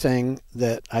other thing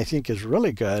that I think is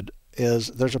really good is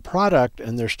there's a product,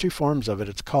 and there's two forms of it.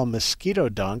 It's called Mosquito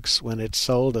Dunks when it's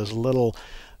sold as little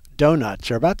donuts.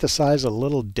 They're about the size of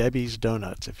Little Debbie's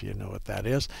donuts, if you know what that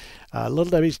is. Little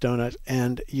Debbie's donuts,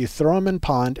 and you throw them in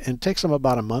pond, and it takes them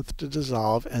about a month to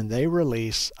dissolve, and they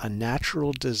release a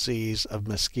natural disease of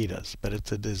mosquitoes. But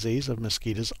it's a disease of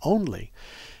mosquitoes only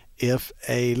if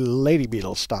a lady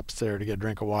beetle stops there to get a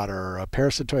drink of water, or a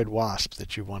parasitoid wasp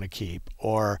that you want to keep,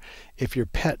 or if your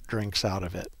pet drinks out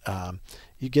of it.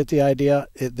 You get the idea.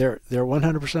 They're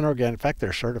 100% organic. In fact,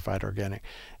 they're certified organic.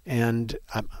 And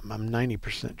I'm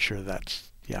 90% sure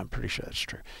I'm pretty sure that's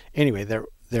true. Anyway, they're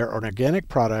an organic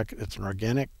product. It's an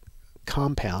organic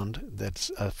compound that's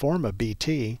a form of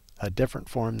BT, a different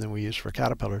form than we use for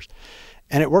caterpillars.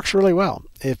 And it works really well.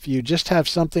 If you just have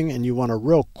something and you want to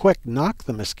real quick knock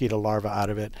the mosquito larva out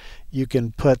of it, you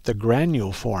can put the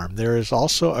granule form. There is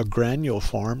also a granule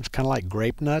form. It's kind of like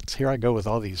grape nuts. Here I go with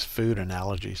all these food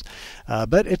analogies.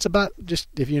 But it's about, just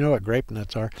if you know what grape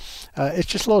nuts are, it's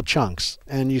just little chunks.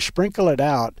 And you sprinkle it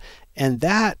out, and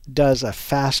that does a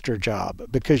faster job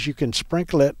because you can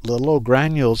sprinkle it, the little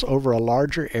granules, over a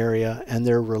larger area, and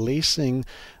they're releasing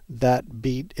that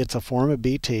it's a form of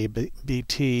BT.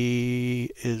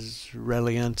 BT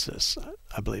israelensis,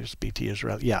 I believe it's BT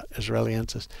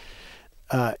israelensis,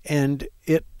 and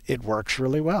it works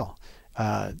really well.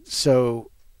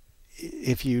 So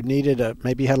if you needed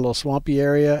maybe you had a little swampy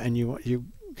area and you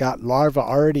got larvae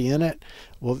already in it,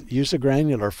 we'll use a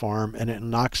granular form and it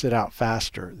knocks it out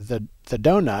faster. The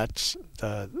donuts,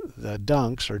 the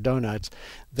dunks or donuts,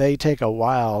 they take a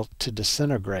while to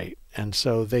disintegrate, and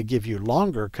so they give you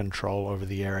longer control over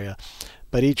the area.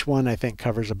 But each one, I think,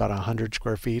 covers about 100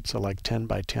 square feet, so like 10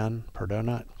 by 10 per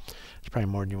donut. It's probably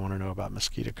more than you want to know about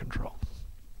mosquito control.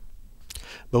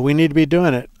 But we need to be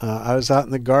doing it. I was out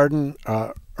in the garden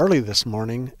early this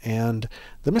morning, and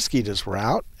the mosquitoes were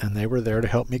out, and they were there to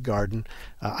help me garden.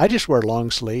 I just wear long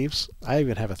sleeves. I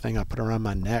even have a thing I put around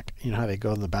my neck. You know how they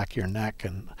go in the back of your neck,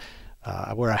 and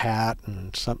I wear a hat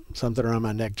and something around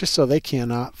my neck just so they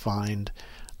cannot find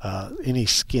any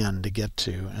skin to get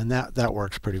to, and that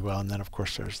works pretty well. And then, of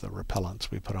course, there's the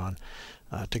repellents we put on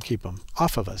to keep them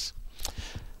off of us.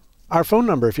 Our phone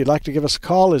number, if you'd like to give us a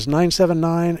call, is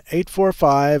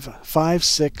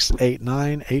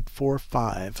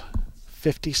 979-845-5689,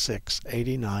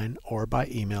 845-5689, or by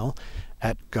email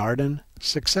at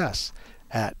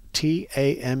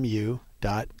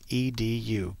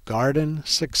gardensuccess@tamu.edu,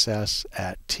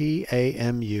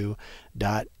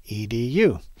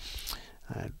 gardensuccess@tamu.edu.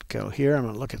 I'd go here. I'm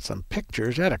going to look at some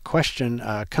pictures. I had a question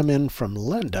come in from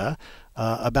Linda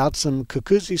about some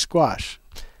cucuzzi squash.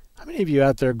 How many of you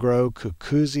out there grow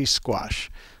cucuzzi squash?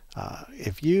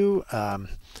 If your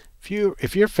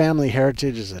family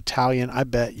heritage is Italian, I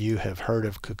bet you have heard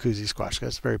of cucuzzi squash.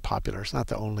 That's very popular. It's not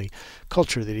the only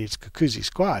culture that eats cucuzzi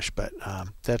squash, but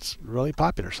that's really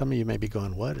popular. Some of you may be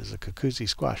going, "What is a cucuzzi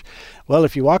squash?" Well,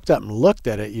 if you walked up and looked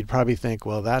at it, you'd probably think,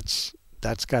 "Well, that's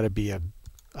got to be a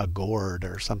gourd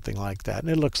or something like that."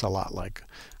 And it looks a lot like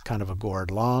kind of a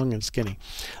gourd, long and skinny.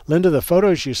 Linda, the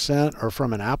photos you sent are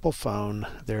from an Apple phone.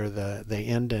 They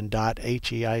end in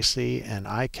 .heic, and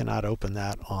I cannot open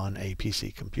that on a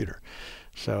PC computer.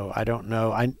 So I don't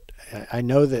know. I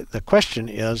know that the question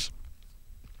is,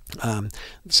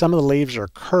 some of the leaves are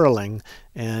curling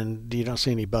and you don't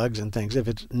see any bugs and things. If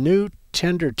it's new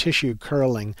tender tissue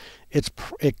curling, it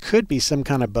could be some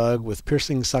kind of bug with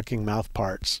piercing, sucking mouth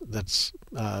parts that's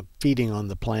feeding on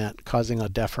the plant, causing a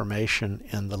deformation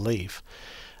in the leaf.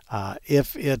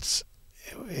 If it's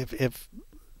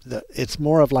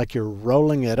more of like you're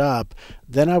rolling it up,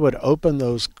 then I would open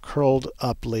those curled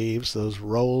up leaves, those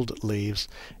rolled leaves,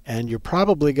 and you're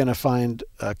probably going to find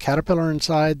a caterpillar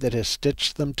inside that has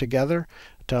stitched them together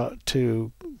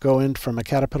to go in from a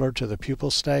caterpillar to the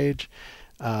pupal stage.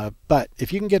 But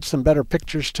if you can get some better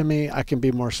pictures to me, I can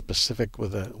be more specific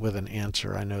with an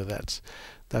answer. I know that's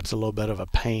a little bit of a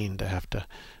pain to have to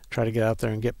try to get out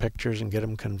there and get pictures and get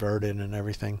them converted and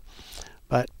everything.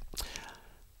 But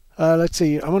let's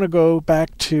see. I want to go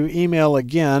back to email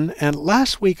again. And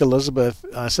last week, Elizabeth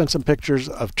sent some pictures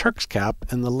of Turk's cap,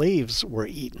 and the leaves were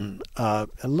eaten. A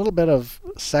little bit of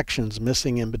sections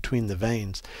missing in between the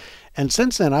veins. And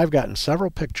since then, I've gotten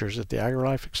several pictures at the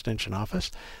AgriLife Extension office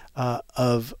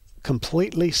of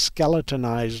completely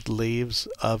skeletonized leaves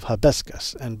of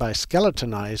hibiscus. And by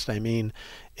skeletonized, I mean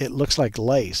it looks like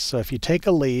lace. So if you take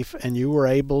a leaf and you were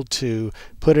able to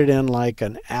put it in like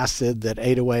an acid that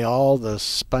ate away all the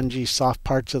spongy, soft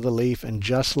parts of the leaf and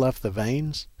just left the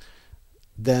veins,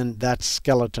 then that's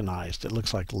skeletonized. It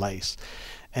looks like lace.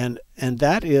 And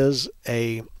that is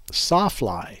a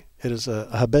sawfly. It is a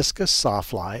hibiscus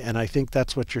sawfly, and I think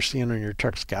that's what you're seeing on your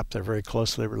Turk's cap. They're very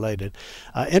closely related.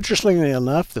 Interestingly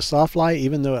enough, the sawfly,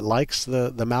 even though it likes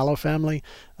the mallow family,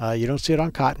 you don't see it on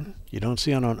cotton. You don't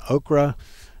see it on okra.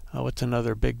 What's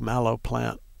another big mallow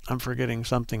plant? I'm forgetting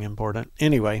something important.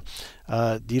 Anyway,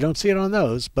 you don't see it on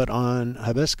those, but on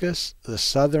hibiscus, the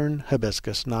southern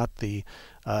hibiscus, not the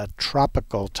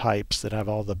tropical types that have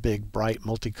all the big, bright,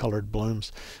 multicolored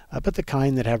blooms, but the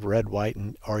kind that have red, white,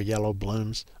 or yellow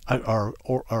blooms, or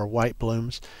white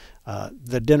blooms,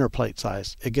 the dinner plate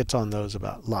size, it gets on those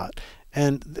about a lot.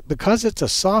 And because it's a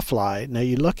sawfly, now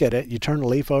you look at it, you turn the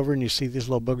leaf over and you see these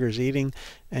little boogers eating,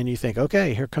 and you think,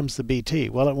 okay, here comes the BT.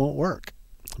 Well, it won't work.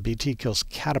 BT kills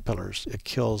caterpillars. It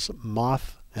kills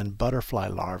moth and butterfly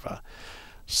larvae.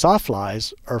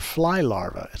 Sawflies are fly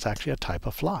larvae. It's actually a type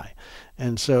of fly.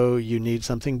 And so you need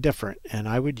something different. And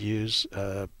I would use,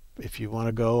 if you want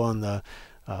to go on the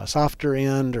softer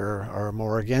end or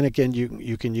more organic end,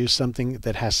 you can use something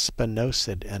that has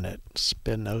spinosad in it.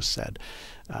 Spinosad.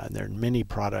 There are many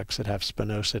products that have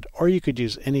spinosad. Or you could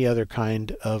use any other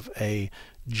kind of a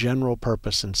general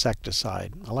purpose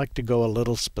insecticide. I like to go a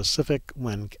little specific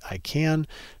when I can,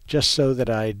 just so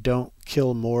that I don't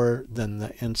kill more than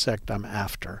the insect I'm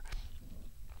after.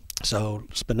 So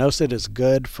spinosad is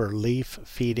good for leaf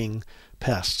feeding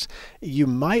pests. You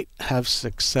might have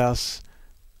success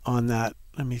on that.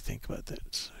 Let me think about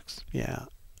that. Yeah.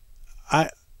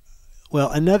 Well,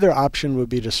 another option would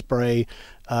be to spray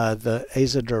the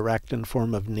azadirachtin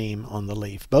form of neem on the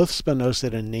leaf. Both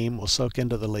spinosad and neem will soak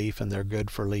into the leaf, and they're good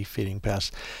for leaf feeding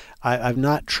pests. I've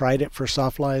not tried it for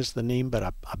sawflies, the neem, but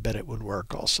I bet it would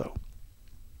work also.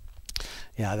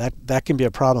 Yeah, that can be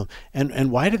a problem.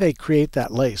 And why do they create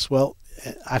that lace? Well,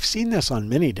 I've seen this on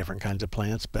many different kinds of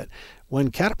plants, but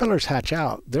when caterpillars hatch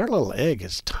out, their little egg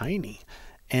is tiny.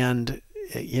 And,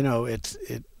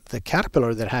 the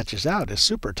caterpillar that hatches out is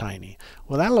super tiny.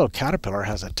 Well, that little caterpillar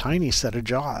has a tiny set of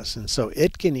jaws, and so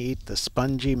it can eat the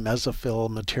spongy mesophyll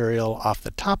material off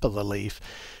the top of the leaf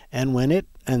and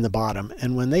the bottom.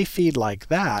 And when they feed like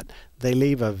that, they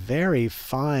leave a very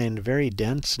fine, very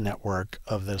dense network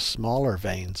of the smaller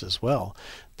veins as well.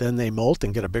 Then they molt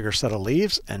and get a bigger set of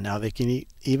leaves, and now they can eat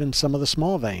even some of the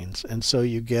small veins. And so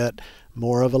you get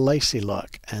more of a lacy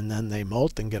look. And then they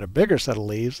molt and get a bigger set of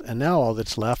leaves, and now all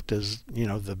that's left is,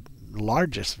 the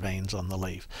largest veins on the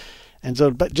leaf. And so,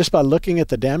 but just by looking at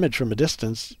the damage from a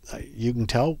distance, you can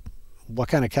tell what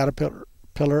kind of caterpillar,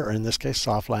 or in this case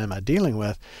sawfly, am I dealing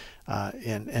with,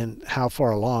 and how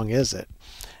far along is it.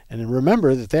 And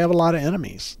remember that they have a lot of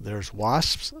enemies. There's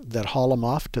wasps that haul them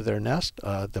off to their nest.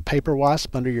 The paper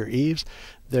wasp under your eaves,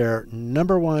 their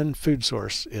number one food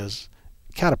source is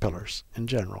caterpillars in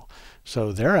general.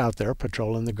 So they're out there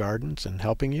patrolling the gardens and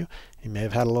helping you. You may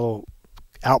have had a little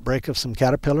outbreak of some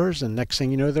caterpillars, and next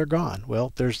thing you know, they're gone.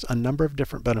 Well, there's a number of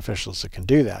different beneficials that can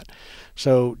do that.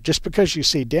 So just because you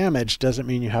see damage doesn't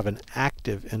mean you have an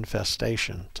active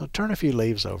infestation. So turn a few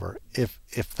leaves over. If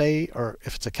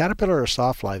it's a caterpillar or a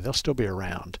sawfly, they'll still be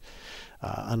around,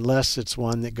 unless it's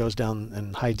one that goes down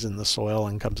and hides in the soil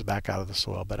and comes back out of the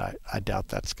soil. But I doubt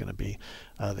that's going to be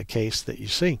the case that you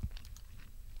see.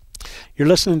 You're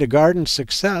listening to Garden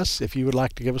Success. If you would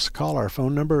like to give us a call, our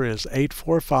phone number is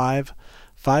 845-5689,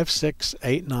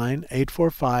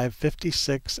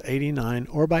 845-5689,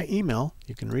 or by email.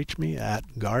 You can reach me at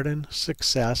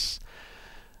gardensuccess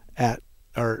at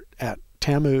tamu.edu,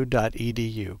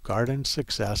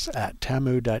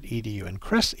 gardensuccess@tamu.edu. And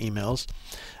Chris emails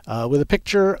with a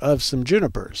picture of some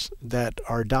junipers that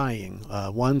are dying.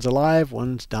 One's alive,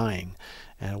 one's dying.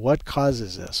 And what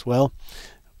causes this? Well,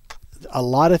 a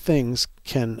lot of things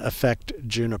can affect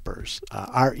junipers.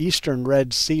 Our eastern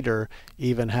red cedar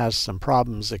even has some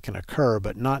problems that can occur,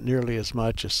 but not nearly as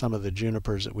much as some of the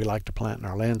junipers that we like to plant in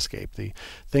our landscape. The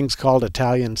things called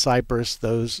Italian cypress,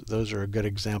 those are a good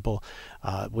example.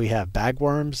 We have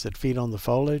bagworms that feed on the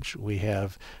foliage. We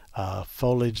have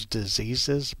foliage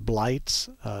diseases, blights,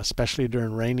 especially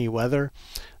during rainy weather,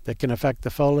 that can affect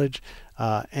the foliage.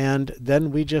 And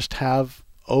then we just have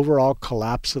overall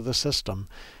collapse of the system.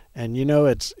 And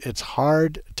it's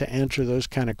hard to answer those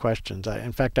kind of questions.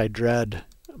 In fact, I dread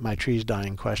my trees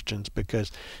dying questions because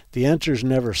the answer is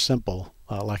never simple,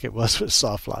 like it was with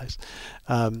sawflies.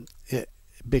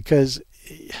 Because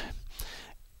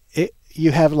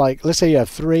you have, let's say you have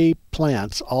 3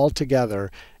 plants all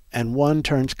together, and one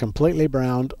turns completely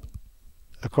brown,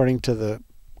 according to the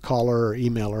caller or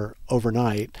emailer,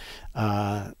 overnight,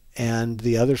 and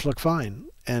the others look fine.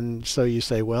 And so you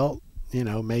say, well,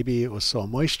 maybe it was soil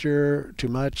moisture, too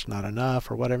much, not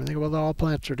enough, or whatever. Well, all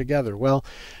plants are together. Well,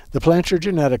 the plants are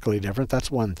genetically different.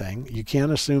 That's one thing. You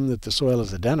can't assume that the soil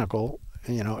is identical,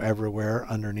 everywhere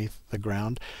underneath the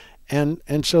ground. And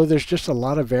so there's just a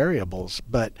lot of variables.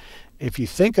 But if you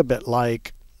think of it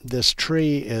like this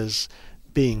tree is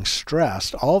being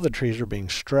stressed, all the trees are being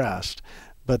stressed,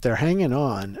 but they're hanging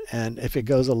on, and if it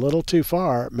goes a little too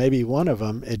far, maybe one of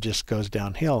them, it just goes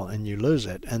downhill and you lose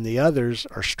it. And the others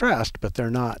are stressed, but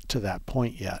they're not to that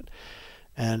point yet.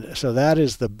 And so that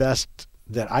is the best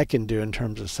that I can do in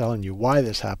terms of telling you why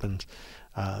this happens.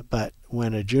 But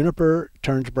when a juniper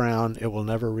turns brown, it will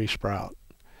never resprout.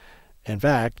 In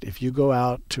fact, if you go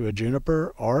out to a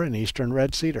juniper or an eastern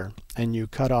red cedar and you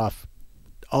cut off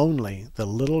only the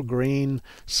little green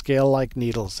scale-like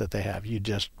needles that they have, you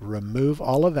just remove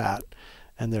all of that,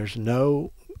 and there's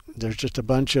just a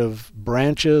bunch of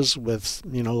branches with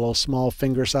little small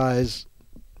finger-size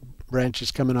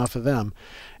branches coming off of them.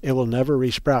 It will never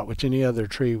resprout, which any other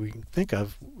tree we can think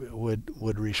of would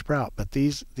resprout, but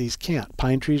these can't.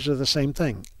 Pine trees are the same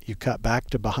thing. You cut back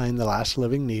to behind the last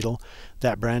living needle,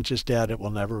 that branch is dead, it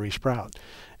will never resprout.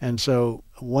 And so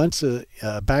once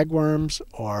bagworms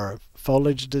or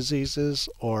foliage diseases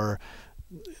or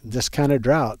this kind of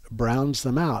drought browns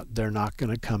them out, they're not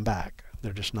going to come back.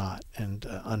 They're just not. And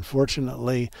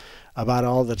unfortunately, about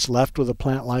all that's left with a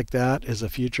plant like that is a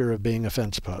future of being a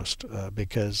fence post,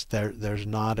 because there's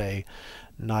not a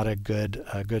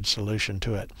good solution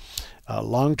to it.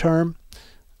 Long term,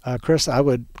 Chris, I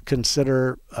would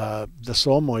consider the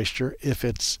soil moisture. If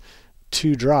it's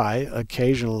too dry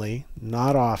occasionally,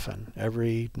 not often,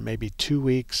 every maybe 2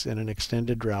 weeks in an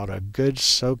extended drought, a good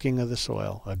soaking of the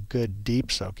soil, a good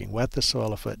deep soaking, wet the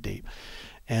soil a foot deep,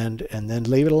 and then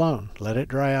leave it alone, let it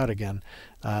dry out again.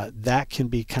 That can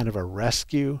be kind of a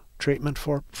rescue treatment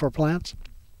for plants.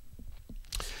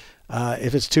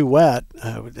 If it's too wet,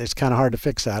 it's kind of hard to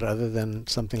fix that, other than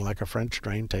something like a French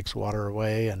drain takes water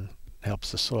away and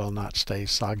helps the soil not stay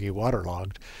soggy,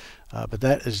 waterlogged. But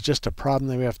that is just a problem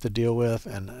that we have to deal with,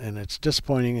 and it's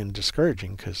disappointing and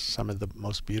discouraging, because some of the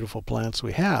most beautiful plants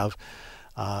we have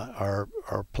are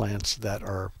plants that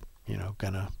are,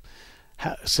 going to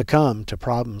succumb to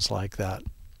problems like that.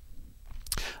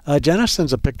 Jenna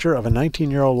sends a picture of a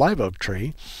 19-year-old live oak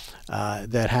tree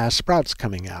that has sprouts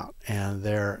coming out, and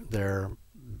they're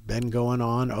been going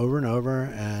on over and over,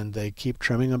 and they keep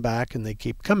trimming them back, and they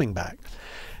keep coming back.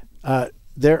 I'm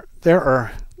going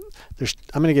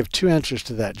to give two answers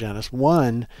to that, Janice.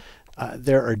 One,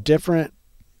 there are different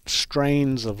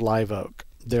strains of live oak.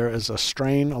 There is a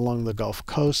strain along the Gulf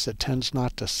Coast that tends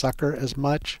not to sucker as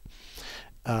much.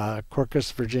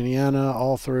 Quercus virginiana,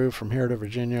 all through from here to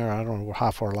Virginia. I don't know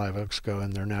how far live oaks go in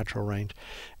their natural range.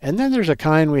 And then there's a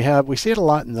kind we see it a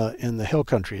lot in the hill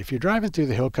country. If you're driving through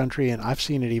the hill country, and I've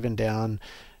seen it even down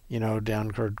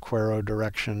toward Cuero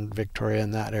direction, Victoria, in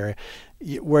that area,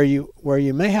 where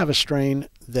you may have a strain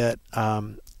that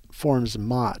forms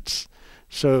mottes.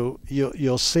 So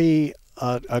you'll see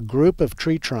a group of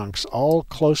tree trunks all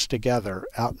close together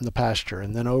out in the pasture,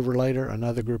 and then over later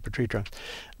another group of tree trunks.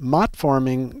 Mott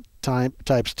forming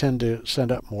types tend to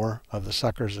send up more of the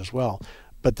suckers as well.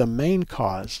 But the main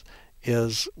cause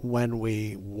is when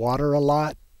we water a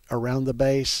lot around the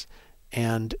base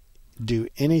and do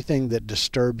anything that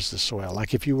disturbs the soil.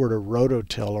 Like if you were to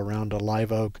rototill around a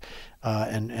live oak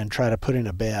and try to put in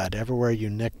a bed, everywhere you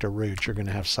nicked a root, you're going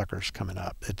to have suckers coming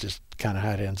up. It's just kind of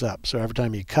how it ends up. So every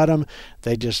time you cut them,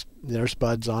 there's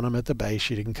buds on them at the base.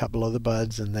 You can cut below the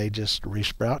buds, and they just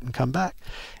resprout and come back.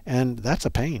 And that's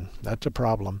a pain. That's a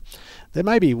problem. There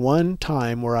might be one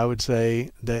time where I would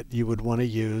say that you would want to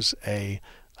use a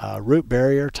root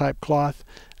barrier type cloth.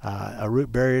 A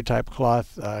root barrier type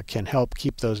cloth can help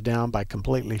keep those down by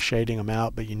completely shading them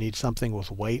out, but you need something with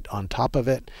weight on top of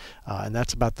it, and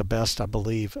that's about the best, I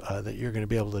believe, that you're going to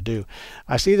be able to do.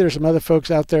 I see there's some other folks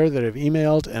out there that have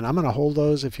emailed, and I'm going to hold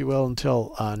those, if you will,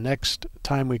 until next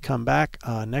time we come back,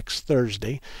 next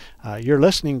Thursday. You're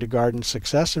listening to Garden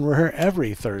Success, and we're here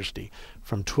every Thursday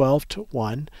from 12 to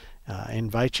 1. I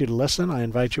invite you to listen. I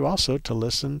invite you also to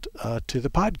listen to the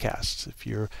podcasts. If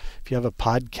you have a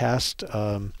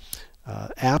podcast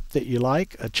app that you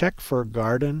like, check for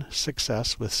Garden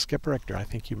Success with Skip Richter. I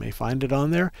think you may find it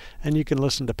on there, and you can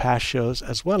listen to past shows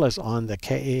as well as on the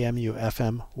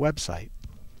KAMU-FM website.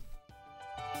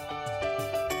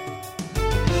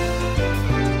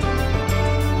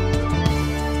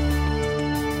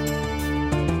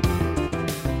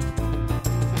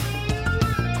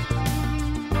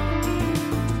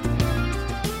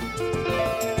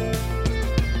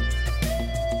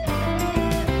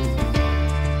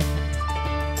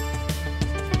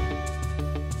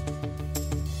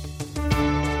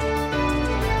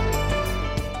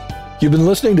 You've been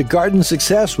listening to Garden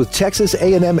Success with Texas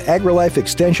A&M AgriLife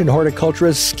Extension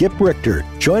horticulturist Skip Richter.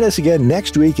 Join us again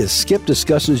next week as Skip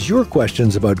discusses your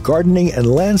questions about gardening and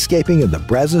landscaping in the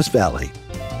Brazos Valley.